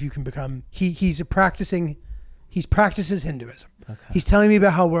 I don't know if you can become, he practices Hinduism. Okay. He's telling me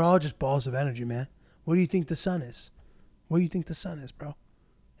about how we're all just balls of energy, man. What do you think the sun is? What do you think the sun is, bro?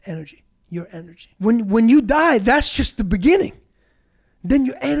 Energy. Your energy. When you die, that's just the beginning. Then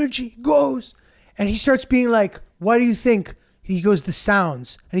your energy goes. And he starts being like, what do you think? He goes, the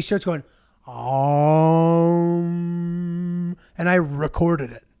sounds. And he starts going, and I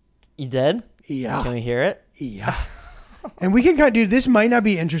recorded it. You did? Yeah. Can we hear it? Yeah. And we can kind of do, this might not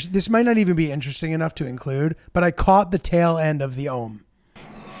even be interesting enough to include, but I caught the tail end of the Om.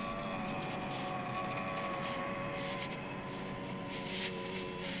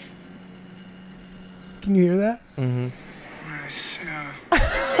 Can you hear that? Mm-hmm. Nice, yeah.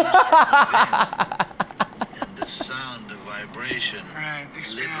 And the sound, the vibration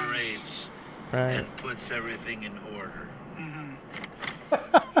liberates and puts everything in order.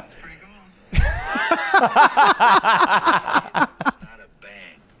 That's pretty cool. It's not a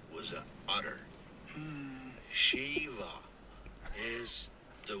bang, it was an utter. Shiva is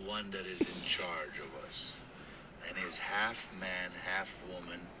the one that is in charge of us. And is half man, half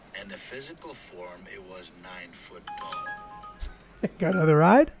woman. And the physical form, it was 9 foot tall. Got another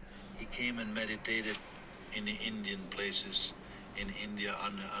ride? He came and meditated in the Indian places in India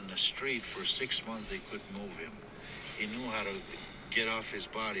on the street. For 6 months, they couldn't move him. He knew how to get off his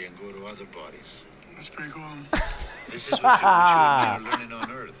body and go to other bodies. That's pretty cool. This is what you and me are learning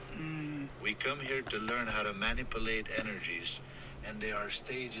on Earth. We come here to learn how to manipulate energies, and there are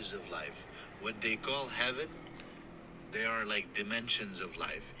stages of life. What they call heaven, they are like dimensions of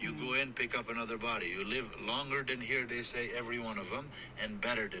life. You go in, pick up another body. You live longer than here, they say, every one of them, and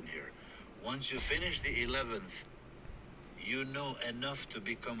better than here. Once you finish the 11th, you know enough to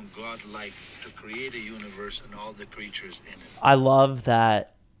become godlike, to create a universe and all the creatures in it. I love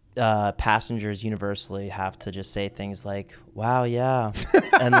that passengers universally have to just say things like, wow, yeah.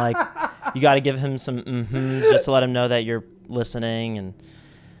 And like, you got to give him some mm-hms just to let him know that you're listening. And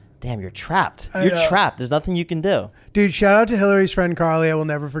damn, you're trapped. You're trapped. There's nothing you can do. Dude, shout out to Hillary's friend Carly. I will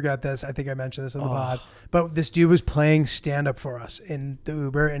never forget this. I think I mentioned this on the pod. But this dude was playing stand-up for us in the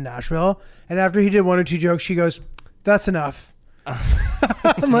Uber in Nashville. And after he did 1 or 2 jokes, she goes, that's enough.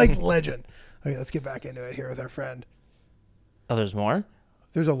 I'm like, legend. Okay, let's get back into it here with our friend. Oh, there's more?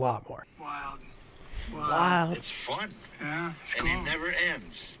 There's a lot more. Wild. It's fun. Yeah, it's and cool. it never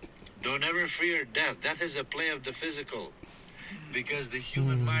ends. Don't ever fear death. Death is a play of the physical. Because the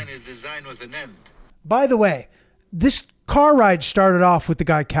human mind is designed with an end. By the way, this car ride started off with the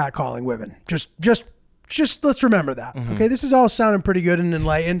guy catcalling women. Just let's remember that. Okay, this is all sounding pretty good and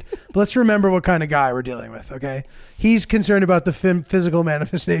enlightened, but let's remember what kind of guy we're dealing with. Okay, he's concerned about the physical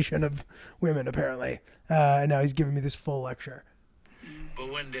manifestation of women apparently, and now he's giving me this full lecture.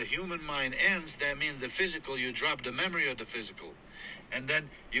 But when the human mind ends, that means the physical, you drop the memory of the physical, and then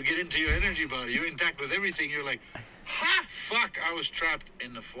you get into your energy body. You're intact with everything. You're like, ha, fuck, I was trapped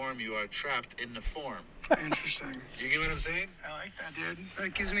in the form. You are trapped in the form. Interesting. You get what I'm saying? I like that, dude.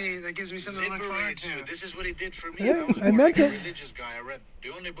 That gives me something to look forward Liberates to. you. This is what he did for me. Yeah, I was I more meant like it. a religious guy.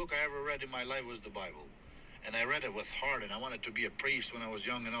 The only book I ever read in my life was the Bible. And I read it with heart, and I wanted to be a priest when I was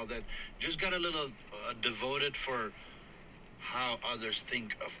young and all that. Just got a little devoted for how others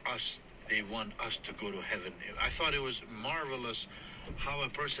think of us. They want us to go to heaven. I thought it was marvelous how a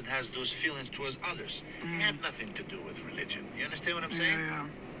person has those feelings towards others. It had nothing to do with religion. You understand what I'm saying? Yeah.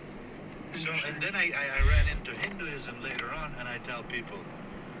 So, and then I ran into Hinduism later on, and I tell people,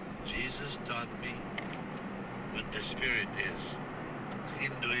 Jesus taught me what the spirit is.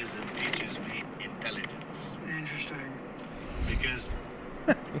 Hinduism teaches me intelligence. Interesting. Because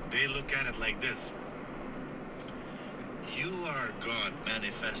they look at it like this. You are God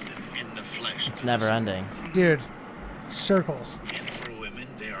manifested in the flesh. It's never ending. Dude, circles. And for women,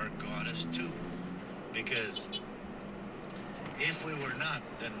 they are goddess too. Because if we were not,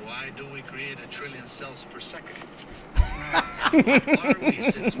 then why do we create 1 trillion cells per second? What are we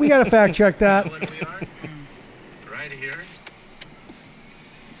since We got to fact check that. You know what we are? Right here.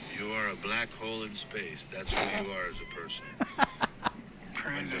 You are a black hole in space. That's who you are as a person.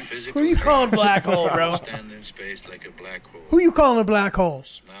 Crazy. Who you calling black hole, bro? Stand in space like a black hole. Who you calling a black hole?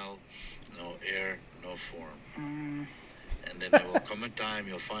 Smell, no air, no form. And then there will come a time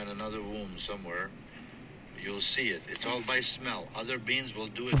you'll find another womb somewhere. You'll see it. It's all by smell. Other beings will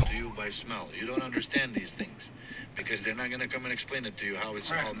do it to you by smell. You don't understand these things because they're not going to come and explain it to you how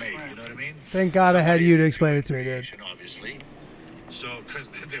it's all made. You know what I mean? Thank God I had you to explain it to me, dude. Obviously. So, because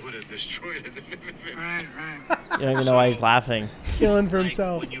they would have destroyed it. Right. You don't even know why he's laughing. Killing for Like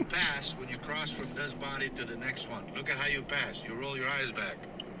himself. when you pass, when you cross from this body to the next one, look at how you pass. You roll your eyes back.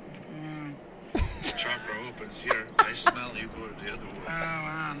 The chakra opens here. I smell, you go to the other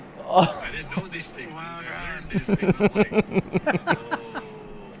one. Oh, man. I didn't know these things. Wild I learned ride. these things. I'm like, oh.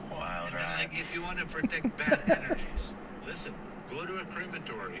 Wild And then, ride. like, if you want to protect bad energies, listen, go to a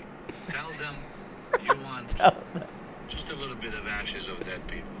crematory. Tell them you want just a little bit of ashes of dead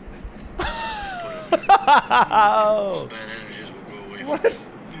people. Put 'em there. All bad energies will go away from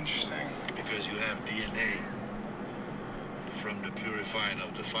you. Interesting. Because you have DNA from the purifying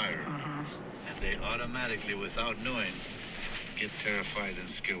of the fire. And they automatically, without knowing, get terrified and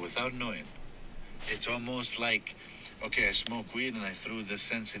scared without knowing. It's almost like, okay, I smoke weed and I threw the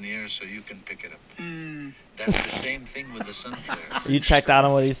scents in the air so you can pick it up. That's the same thing with the sun flare. You checked out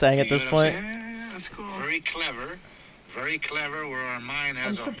on what he's saying at You this get what I'm point? Yeah, that's cool. Very clever, where our mind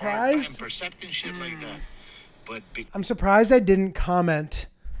has I'm a hard surprised. time percepting shit like that. But I'm surprised I didn't comment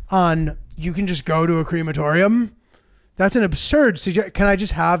on you can just go to a crematorium. That's an absurd suggestion. Can I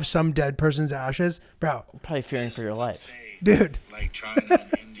just have some dead person's ashes? Bro, Probably fearing for your life. dude. like China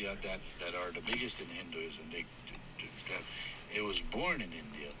and India that are the biggest in Hinduism, it was born in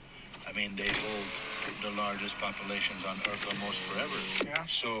India. I mean, they hold the largest populations on Earth almost forever. Yeah.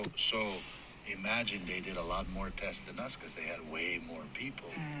 So imagine they did a lot more tests than us because they had way more people.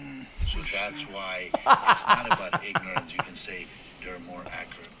 So that's why it's not about ignorance. You can say they're more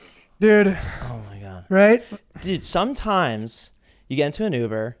accurate. Dude, Oh my god. right? Dude, sometimes you get into an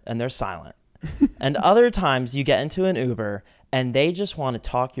Uber and they're silent. And other times you get into an Uber and they just want to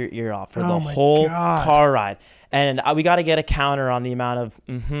talk your ear off for Oh the my whole God. car ride. And we got to get a counter on the amount of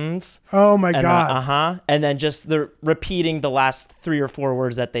mm-hms. Oh my And God. uh-huh. And then just the repeating the last 3 or 4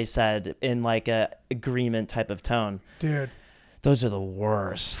 words that they said in like a agreement type of tone. Dude. Those are the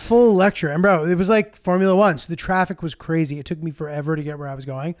worst. Full lecture. And bro, it was like Formula One. So the traffic was crazy. It took me forever to get where I was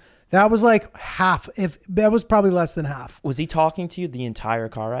going. That was like half. If that was probably less than half. Was he talking to you the entire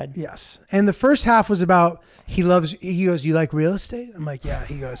car ride? Yes. And the first half was about he goes, you like real estate? I'm like, yeah.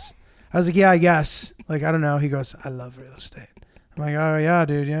 He goes, I was like, yeah, I guess. Like, I don't know. He goes, I love real estate. I'm like, oh yeah,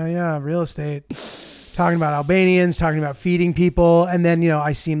 dude. Yeah. Real estate. Talking about Albanians, talking about feeding people. And then,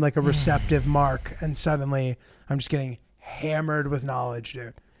 I seemed like a receptive mark. And suddenly I'm just getting hammered with knowledge,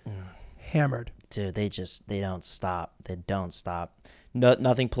 dude. Hammered. Dude, they don't stop. They don't stop. No,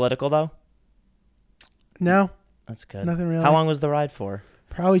 nothing political though? No, That's good. Nothing really. How long was the ride for?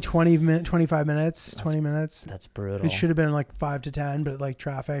 probably 25 minutes, 20 minutes. That's brutal. It should have been like 5 to 10, but like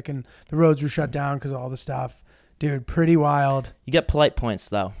traffic and the roads were shut down because of all the stuff. Dude, pretty wild. You get polite points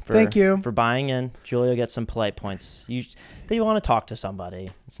though. Thank you. For buying in. Julia gets some polite points. You want to talk to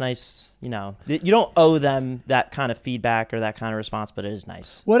somebody. It's nice, You don't owe them that kind of feedback or that kind of response, but it is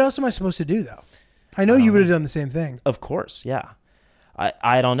nice. What else am I supposed to do though? I know you would have done the same thing. Of course, yeah.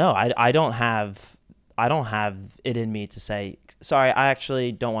 I don't know. I don't have it in me to say, sorry, I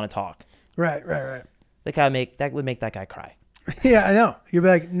actually don't want to talk. Right. That would make that guy cry. Yeah, I know. You'd be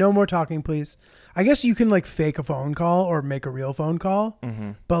like, no more talking, please. I guess you can like fake a phone call or make a real phone call,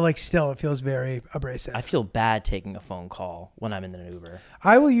 but like still it feels very abrasive. I feel bad taking a phone call when I'm in an Uber.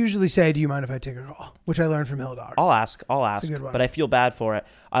 I will usually say, do you mind if I take a call? Which I learned from Hill Dog. I'll ask, a good one. but I feel bad for it.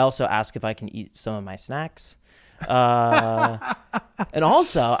 I also ask if I can eat some of my snacks. And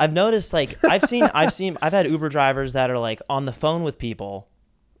also I've noticed I've had Uber drivers that are like on the phone with people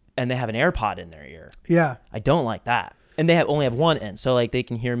and they have an AirPod in their ear. Yeah. I don't like that. And they only have one end. So like they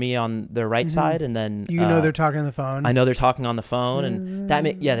can hear me on their right side and then You know they're talking on the phone. I know they're talking on the phone and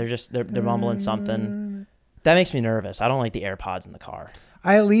they're mumbling something. That makes me nervous. I don't like the AirPods in the car.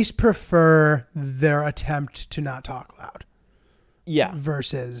 I at least prefer their attempt to not talk loud. Yeah.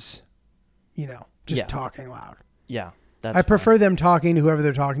 Versus, just Yeah. talking loud. Yeah. That's I prefer them talking to whoever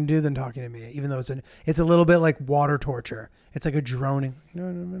they're talking to than talking to me, even though it's a little bit like water torture. It's like a droning.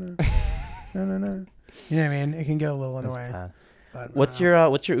 No. No. You know what I mean? It can get a little annoying. But, what's your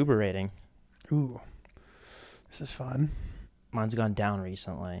Uber rating? Ooh, this is fun. Mine's gone down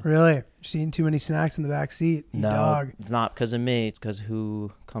recently. Really? Just eating too many snacks in the back seat. You No, dog. it's not because of me. It's because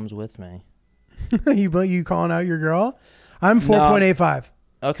who comes with me. You calling out your girl? I'm 4.85.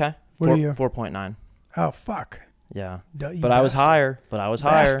 Okay. What are you? 4.9. Oh fuck. Yeah. You But I was bastard. higher.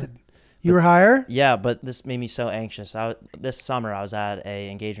 Bastard. You were higher? Yeah, but this made me so anxious. This summer, I was at a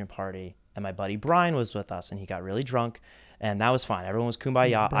engagement party, and my buddy Brian was with us, and he got really drunk, and that was fine. Everyone was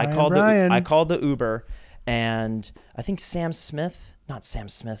kumbaya. Brian. I called the Uber, and I think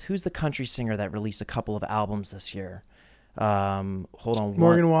who's the country singer that released a couple of albums this year? Hold on.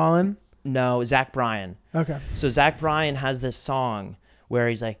 Morgan Wallen? No, Zach Bryan. Okay. So Zach Bryan has this song where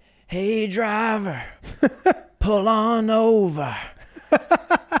he's like, "Hey driver, pull on over.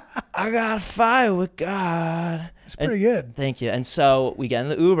 I got a fight with God." It's pretty good. Thank you. And so we get in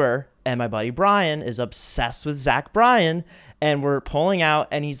the Uber, and my buddy Brian is obsessed with Zach Bryan, and we're pulling out,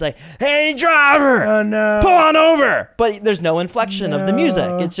 and he's like, "Hey driver, Oh no. pull on over." But there's no inflection of the music.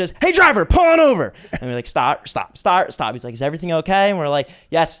 It's just, "Hey driver, pull on over." And we're like, stop. He's like, "Is everything okay?" And we're like,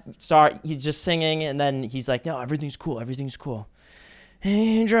 "Yes, start." He's just singing, and then he's like, "No, everything's cool.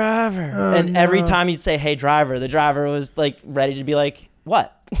 Hey driver." And every time he'd say, "Hey driver," the driver was like ready to be like,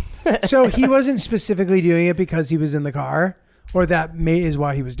 "What?" So he wasn't specifically doing it because he was in the car, or that is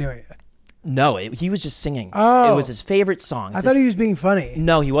why he was doing it? No, he was just singing. Oh. It was his favorite song. I thought he was being funny.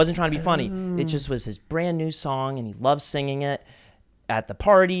 No, he wasn't trying to be funny. It just was his brand new song, and he loved singing it at the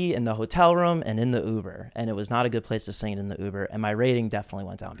party, in the hotel room, and in the Uber. And it was not a good place to sing it in the Uber. And my rating definitely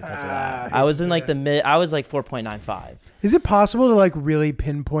went down because of that. I was in like I was like 4.95. Is it possible to like really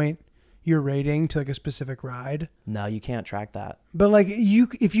pinpoint your rating to like a specific ride? No, you can't track that. But like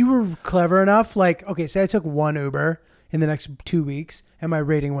if you were clever enough, like, okay, say I took one Uber in the next 2 weeks and my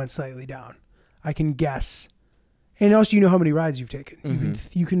rating went slightly down, I can guess. And also, you know how many rides you've taken.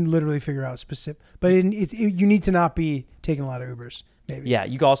 Mm-hmm. You can literally figure out specific. But you need to not be taking a lot of Ubers, maybe. Yeah,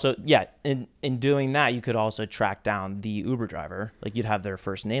 you could also, in doing that, you could also track down the Uber driver. Like, you'd have their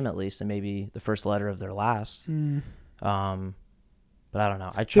first name at least, and maybe the first letter of their last. But I don't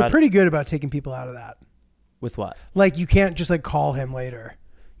know. They're pretty good about taking people out of that. With what? Like, you can't just like call him later.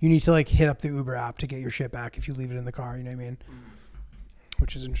 You need to like hit up the Uber app to get your shit back if you leave it in the car. You know what I mean?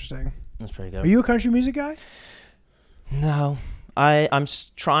 Which is interesting. That's pretty good. Are you a country music guy? No. I'm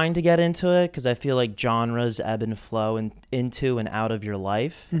trying to get into it because I feel like genres ebb and flow into and out of your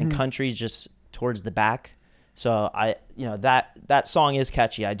life, and country's just towards the back. So that song is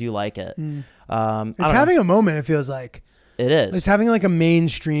catchy. I do like it. It's having a moment. It feels like it is. It's having like a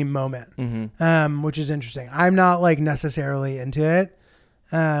mainstream moment, which is interesting. I'm not like necessarily into it,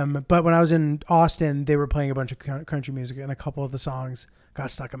 but when I was in Austin, they were playing a bunch of country music, and a couple of the songs got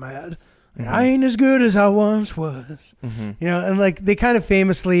stuck in my head. Like, I ain't as good as I once was, you know, and like they kind of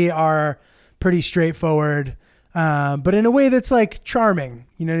famously are pretty straightforward, but in a way that's like charming.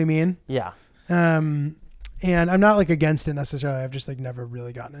 You know what I mean? Yeah. And I'm not like against it necessarily. I've just like never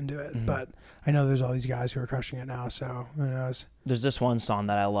really gotten into it, but I know there's all these guys who are crushing it now. So who knows? There's this one song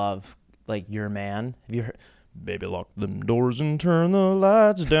that I love, like Your Man. Have you heard? Baby, lock them doors and turn the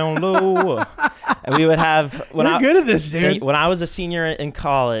lights down low. And we would have You're good at this, dude. When I was a senior in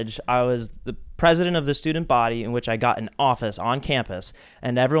college, I was the president of the student body, in which I got an office on campus,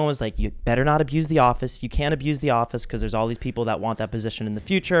 and everyone was like, "You better not abuse the office. You can't abuse the office because there's all these people that want that position in the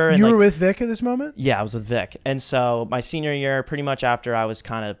future." And you were with Vic at this moment? Yeah, I was with Vic. And so my senior year, pretty much after I was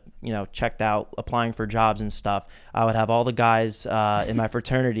kind of, checked out, applying for jobs and stuff, I would have all the guys in my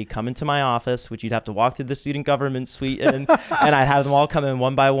fraternity come into my office, which you'd have to walk through the student government suite and I'd have them all come in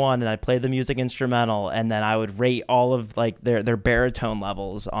one by one, and I'd play the music instrumental, and then I would rate all of like their baritone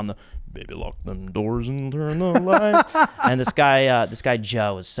levels on the "Baby, lock them doors and turn the lights." And this guy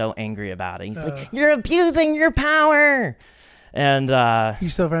Joe was so angry about it. He's like, "You're abusing your power." And you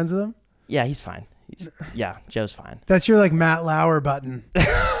still friends with him? Yeah, he's fine. Joe's fine. That's your like Matt Lauer button,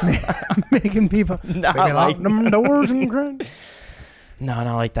 making people Not lock like them doors and grind. No,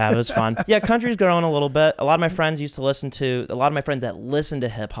 not like that. It was fun. Yeah, country's growing a little bit. A lot of my friends that listen to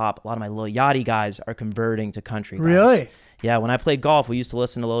hip hop, a lot of my Lil Yachty guys are converting to country guys. Really? Yeah, when I played golf, we used to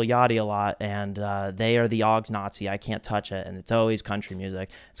listen to Lil Yachty a lot, and they are the Oggs Nazi. I can't touch it, and it's always country music.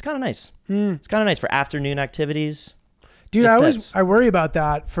 It's kind of nice. It's kind of nice for afternoon activities. Dude, I worry about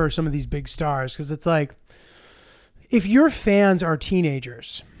that for some of these big stars, because it's like, if your fans are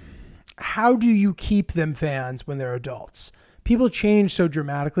teenagers, how do you keep them fans when they're adults? people change so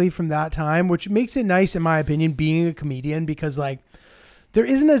dramatically from that time, which makes it nice, in my opinion, being a comedian, because like there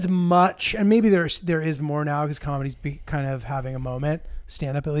isn't as much, and maybe there is more now because comedy's kind of having a moment,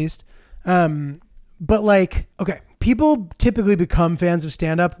 stand up at least. But like, okay, people typically become fans of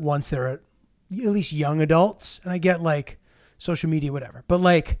stand up once they're at least young adults. And I get like social media, whatever, but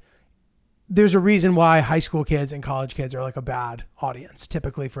like there's a reason why high school kids and college kids are like a bad audience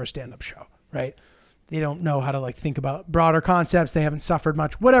typically for a stand up show, right? They don't know how to like think about broader concepts. They haven't suffered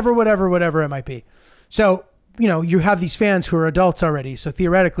much, whatever it might be. So, you know, you have these fans who are adults already. So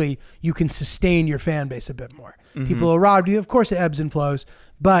theoretically you can sustain your fan base a bit more. Mm-hmm. People will rob you. Of course it ebbs and flows,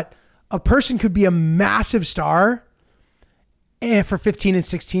 but a person could be a massive star for 15 and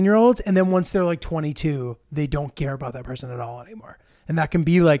 16 year olds. And then once they're like 22, they don't care about that person at all anymore. And that can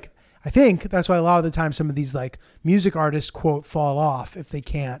be like, I think that's why a lot of the time some of these like music artists quote fall off if they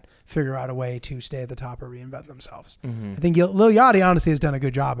can't figure out a way to stay at the top or reinvent themselves. Mm-hmm. I think Lil Yachty honestly has done a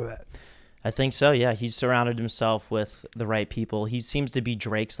good job of it. I think so. Yeah. He's surrounded himself with the right people. He seems to be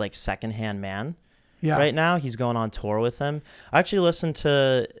Drake's like secondhand man. Yeah. Right now, he's going on tour with him. I actually listened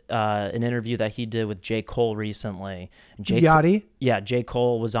to an interview that he did with J. Cole recently. Yachty? J.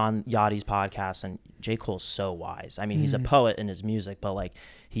 Cole was on Yachty's podcast, and J. Cole's so wise. I mean, he's a poet in his music, but like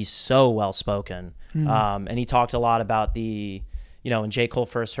he's so well spoken. And he talked a lot about the, you know, when J. Cole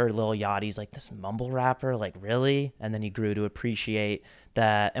first heard Lil Yachty, he's like, this mumble rapper, like really? And then he grew to appreciate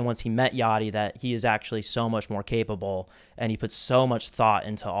that. And once he met Yachty, that he is actually so much more capable, and he puts so much thought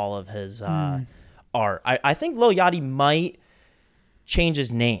into all of his art. I think Lil Yachty might change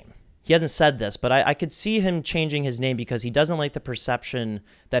his name. He hasn't said this, but I could see him changing his name because he doesn't like the perception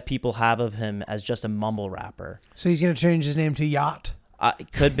that people have of him as just a mumble rapper. So he's going to change his name to Yacht?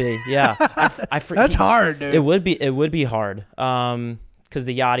 It could be, yeah. That's hard, dude. It would be hard because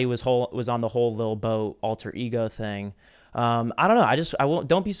the Yachty was on the whole Lil Boat alter ego thing. I don't know.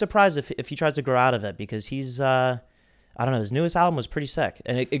 Don't be surprised if he tries to grow out of it, because he's I don't know, his newest album was pretty sick,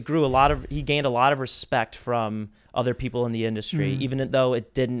 and it grew he gained a lot of respect from other people in the industry, even though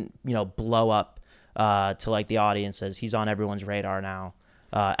it didn't, you know, blow up to like the audiences. He's on everyone's radar now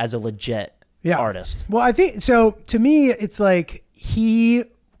as a legit artist. Well, I think so. To me, it's like he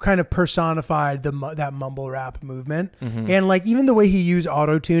kind of personified that mumble rap movement, and like even the way he used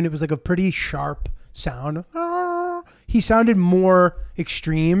auto-tune, it was like a pretty sharp sound. He sounded more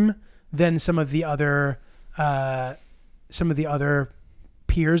extreme than some of the other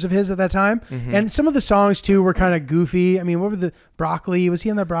peers of his at that time. And some of the songs too were kind of goofy. I mean, what were the Broccoli? Was he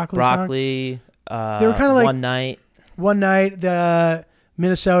on that Broccoli song? They were kind of like One Night, the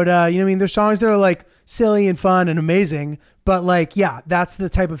Minnesota, you know what I mean? They're songs that are like silly and fun and amazing, but like, yeah, that's the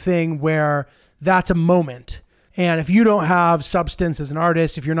type of thing where that's a moment. And if you don't have substance as an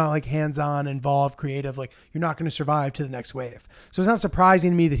artist, if you're not like hands-on, involved, creative, like you're not going to survive to the next wave. So it's not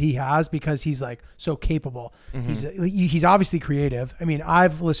surprising to me that he has, because he's like so capable. He's obviously creative. I mean,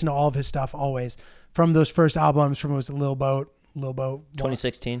 I've listened to all of his stuff always, from those first albums, from was Lil Boat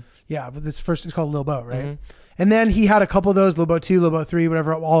 2016. Yeah, but this first is called Lil Boat, right? And then he had a couple of those, Lil Boat 2, Lil Boat 3,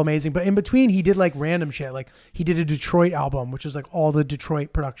 whatever, all amazing. But in between, he did like random shit. Like he did a Detroit album, which is like all the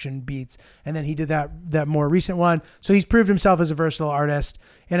Detroit production beats. And then he did that more recent one. So he's proved himself as a versatile artist.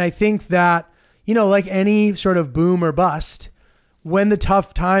 And I think that, you know, like any sort of boom or bust, when the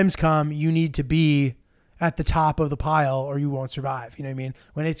tough times come, you need to be at the top of the pile or you won't survive. You know what I mean?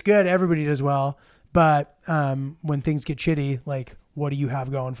 When it's good, everybody does well. But when things get shitty, like, what do you have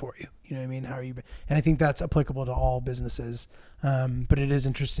going for you? You know what I mean? How are you? And I think that's applicable to all businesses. But it is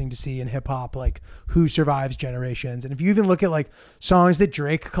interesting to see in hip hop, like who survives generations. And if you even look at like songs that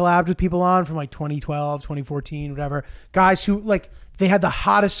Drake collabed with people on from like 2012, 2014, whatever, guys who like, they had the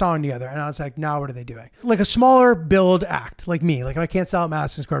hottest song together. And I was like, now what are they doing? Like a smaller build act like me. Like I can't sell at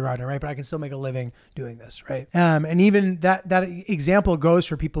Madison Square Garden, right? But I can still make a living doing this, right? And even that example goes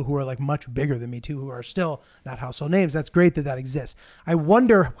for people who are like much bigger than me too, who are still not household names. That's great that exists. I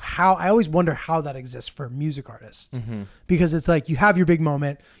always wonder how that exists for music artists, because it's like you have your big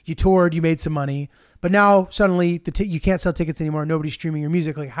moment, you toured, you made some money, but now suddenly you can't sell tickets anymore. Nobody's streaming your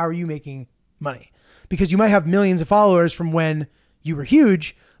music. Like, how are you making money? Because you might have millions of followers from when you were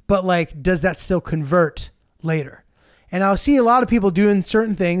huge, but like, does that still convert later? And I'll see a lot of people doing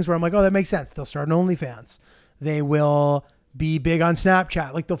certain things where I'm like, oh, that makes sense. They'll start an OnlyFans. They will be big on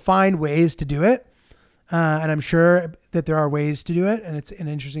Snapchat. Like they'll find ways to do it. And I'm sure that there are ways to do it. And it's an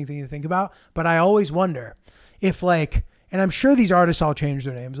interesting thing to think about. But I always wonder if like, and I'm sure these artists all change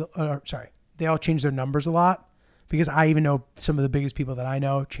their names. They all change their numbers a lot, because I even know some of the biggest people that I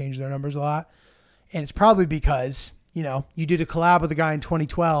know change their numbers a lot. And it's probably because, you know, you did a collab with a guy in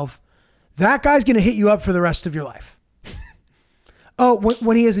 2012. That guy's going to hit you up for the rest of your life. Oh,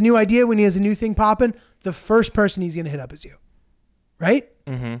 when he has a new idea, when he has a new thing popping, the first person he's going to hit up is you. Right?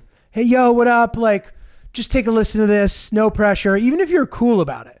 Mm-hmm. Hey, yo, what up? Like, just take a listen to this. No pressure. Even if you're cool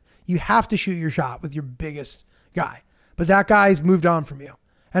about it, you have to shoot your shot with your biggest guy. But that guy's moved on from you.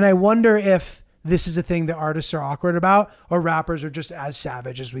 And I wonder if this is a thing that artists are awkward about, or rappers are just as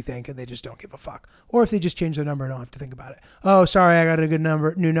savage as we think and they just don't give a fuck. Or if they just change their number and don't have to think about it. Oh, sorry, I got a good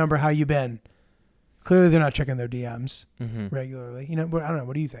new number. How you been? Clearly they're not checking their DMs regularly. You know, I don't know.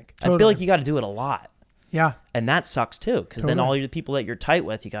 What do you think? I feel like you got to do it a lot. Yeah. And that sucks too, because then all the people that you're tight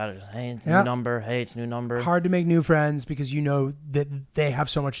with, you got to, hey, it's new number. Hey, it's new number. Hard to make new friends because you know that they have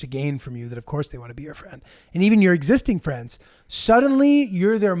so much to gain from you that of course they want to be your friend. And even your existing friends, suddenly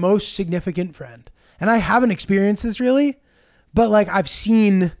you're their most significant friend. And I haven't experienced this really, but like I've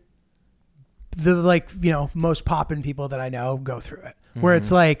seen the most poppin' people that I know go through it, where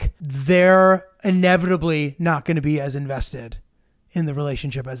it's like they're inevitably not going to be as invested in the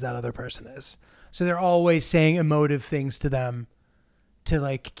relationship as that other person is. So they're always saying emotive things to them to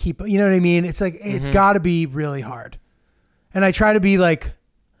like keep, you know what I mean? It's like, it's got to be really hard. And I try to be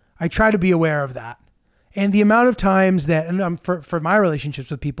aware of that. And the amount of times that, and for my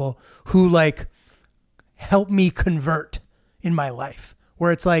relationships with people who like help me convert in my life,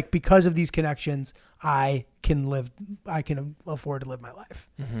 where it's like, because of these connections, I can afford to live my life.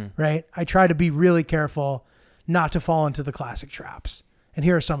 Right? I try to be really careful not to fall into the classic traps. And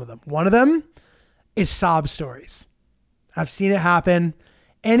here are some of them. One of them is sob stories. I've seen it happen.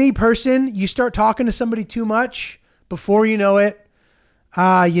 Any person, you start talking to somebody too much, before you know it,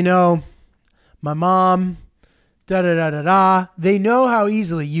 my mom, they know how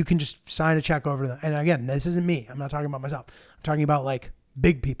easily you can just sign a check over them. And again, this isn't me. I'm not talking about myself. I'm talking about like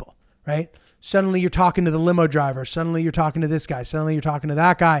big people, right? Suddenly you're talking to the limo driver. Suddenly you're talking to this guy. Suddenly you're talking to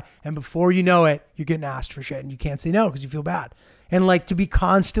that guy. And before you know it, you're getting asked for shit and you can't say no because you feel bad. And like to be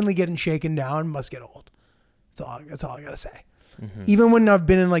constantly getting shaken down must get old. That's all I gotta say. Even when I've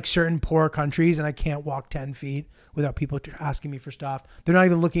been in like certain poor countries and I can't walk 10 feet without people asking me for stuff, they're not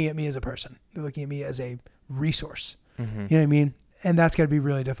even looking at me as a person. They're looking at me as a resource. You know what I mean? And that's gotta be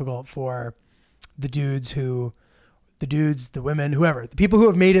really difficult for the dudes, the women, whoever, the people who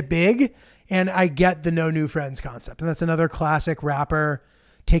have made it big. And I get the no new friends concept. And that's another classic rapper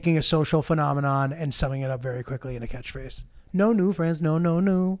taking a social phenomenon and summing it up very quickly in a catchphrase. No new friends,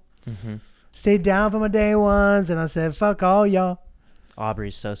 no. Stayed down for my day ones, and I said, fuck all y'all.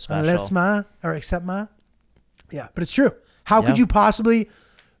 Aubrey's so special. Except my. Yeah, but it's true. How could you possibly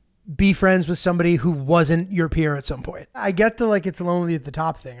be friends with somebody who wasn't your peer at some point? I get the like it's lonely at the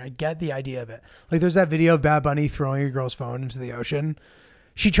top thing. I get the idea of it. Like there's that video of Bad Bunny throwing a girl's phone into the ocean.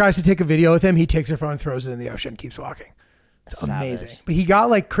 She tries to take a video with him. He takes her phone, throws it in the ocean, keeps walking. It's amazing. But he got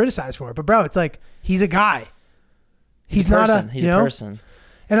like criticized for it. But bro, it's like he's a guy. He's not a person.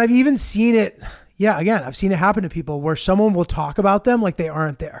 And I've even seen it. Yeah, again, I've seen it happen to people where someone will talk about them like they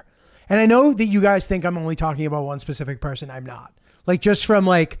aren't there. And I know that you guys think I'm only talking about one specific person. I'm not. Like just from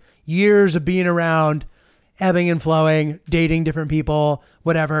like years of being around, ebbing and flowing, dating different people,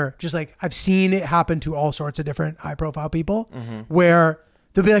 whatever. Just like I've seen it happen to all sorts of different high profile people where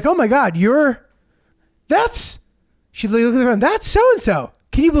they'll be like, oh my God, she'd look at their friend, that's so-and-so.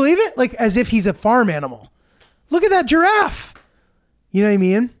 Can you believe it? Like as if he's a farm animal. Look at that giraffe. You know what I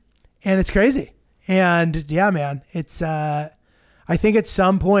mean? And it's crazy. And yeah, man, it's, I think at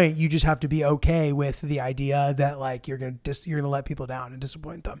some point you just have to be okay with the idea that like, you're going to let people down and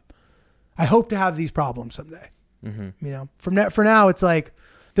disappoint them. I hope to have these problems someday. You know, for now, it's like,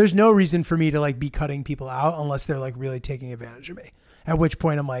 there's no reason for me to like be cutting people out unless they're like really taking advantage of me. At which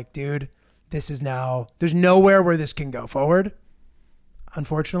point I'm like, dude, there's nowhere where this can go forward.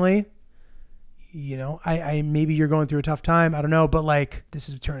 Unfortunately, you know, I maybe you're going through a tough time. I don't know, but like this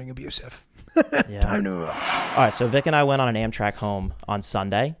is turning abusive. Time to move on. All right, so Vic and I went on an Amtrak home on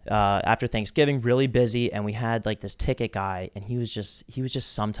Sunday after Thanksgiving, really busy, and we had like this ticket guy, and he was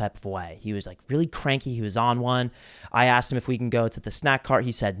just some type of way. He was like really cranky. He was on one. I asked him if we can go to the snack cart.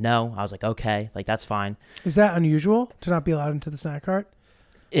 He said no. I was like, okay, like that's fine. Is that unusual to not be allowed into the snack cart?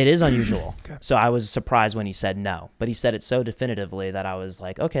 It is unusual. Okay. So I was surprised when he said no, but he said it so definitively that I was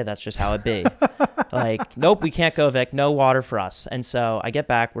like, okay, that's just how it be. Like, nope, we can't go, Vic. No water for us. And so I get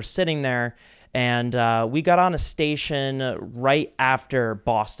back, we're sitting there, and we got on a station right after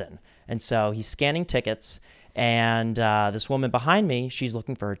Boston. And so he's scanning tickets, and this woman behind me, she's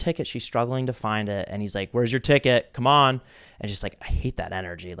looking for her ticket. She's struggling to find it. And he's like, where's your ticket? Come on. And she's like, I hate that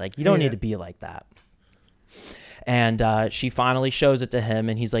energy. Like, you don't need to be like that. And she finally shows it to him,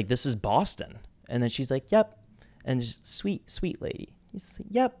 and he's like, this is Boston. And then she's like, yep. And just, sweet lady. He's like,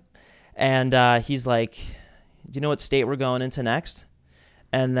 yep. And he's like, do you know what state we're going into next?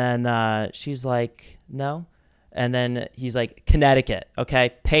 And then she's like, no. And then he's like, Connecticut,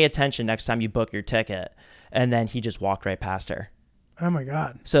 okay? Pay attention next time you book your ticket. And then he just walked right past her. Oh my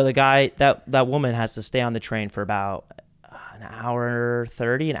God. So the guy, that woman has to stay on the train for about an hour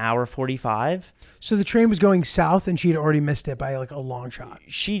 30, an hour 45. So the train was going south and she had already missed it by like a long shot.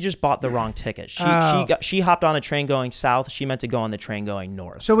 She just bought the wrong ticket. She hopped on a train going south. She meant to go on the train going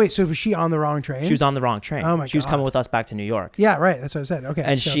north. So wait, so was she on the wrong train? She was on the wrong train. Oh my God. She was coming with us back to New York. Yeah, right. That's what I said. Okay.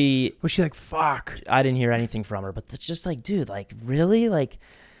 And so was she like, fuck? I didn't hear anything from her, but it's just like, dude, like really? Like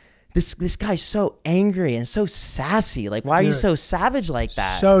this guy's so angry and so sassy. Like, why are you so savage like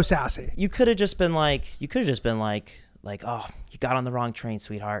that? So sassy. You could have just been like, oh, you got on the wrong train,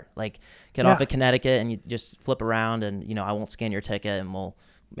 sweetheart. Like, get off at Connecticut and you just flip around and, you know, I won't scan your ticket and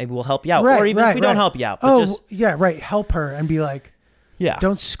maybe we'll help you out. Or even if we don't help you out. But help her and be like, yeah,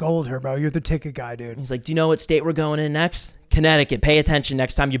 don't scold her, bro. You're the ticket guy, dude. He's like, do you know what state we're going in next? Connecticut. Pay attention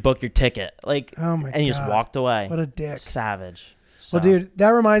next time you book your ticket. Like, oh my God. And he just walked away. What a dick. Savage. So. Well, dude, that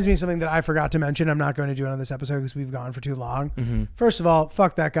reminds me of something that I forgot to mention. I'm not going to do it on this episode because we've gone for too long. Mm-hmm. First of all,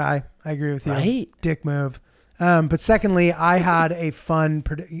 fuck that guy. I agree with you. Right? Dick move. But secondly, I had a fun,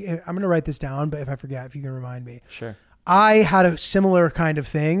 I'm going to write this down, but if I forget, if you can remind me. Sure. I had a similar kind of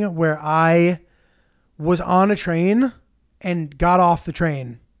thing where I was on a train and got off the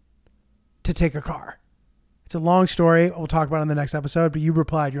train to take a car. It's a long story. We'll talk about it in the next episode, but you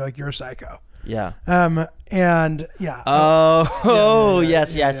replied, you're like, you're a psycho. Yeah. And yeah.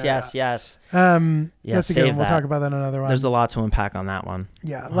 Yes. That's a good one. We'll talk about that in another one. There's a lot to unpack on that one.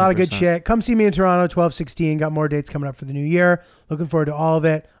 Yeah. A lot of good shit. Come see me in Toronto, 12/16. Got more dates coming up for the new year. Looking forward to all of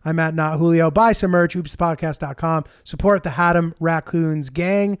it. I'm at Not Julio. Buy some merch, oopspodcast.com. Support the Haddam Raccoons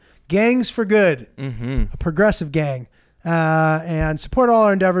gang. Gangs for good. Mm-hmm. A progressive gang. And support all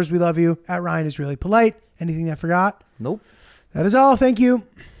our endeavors. We love you. At Ryan is really polite. Anything I forgot? Nope. That is all. Thank you.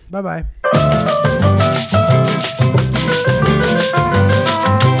 Bye-bye.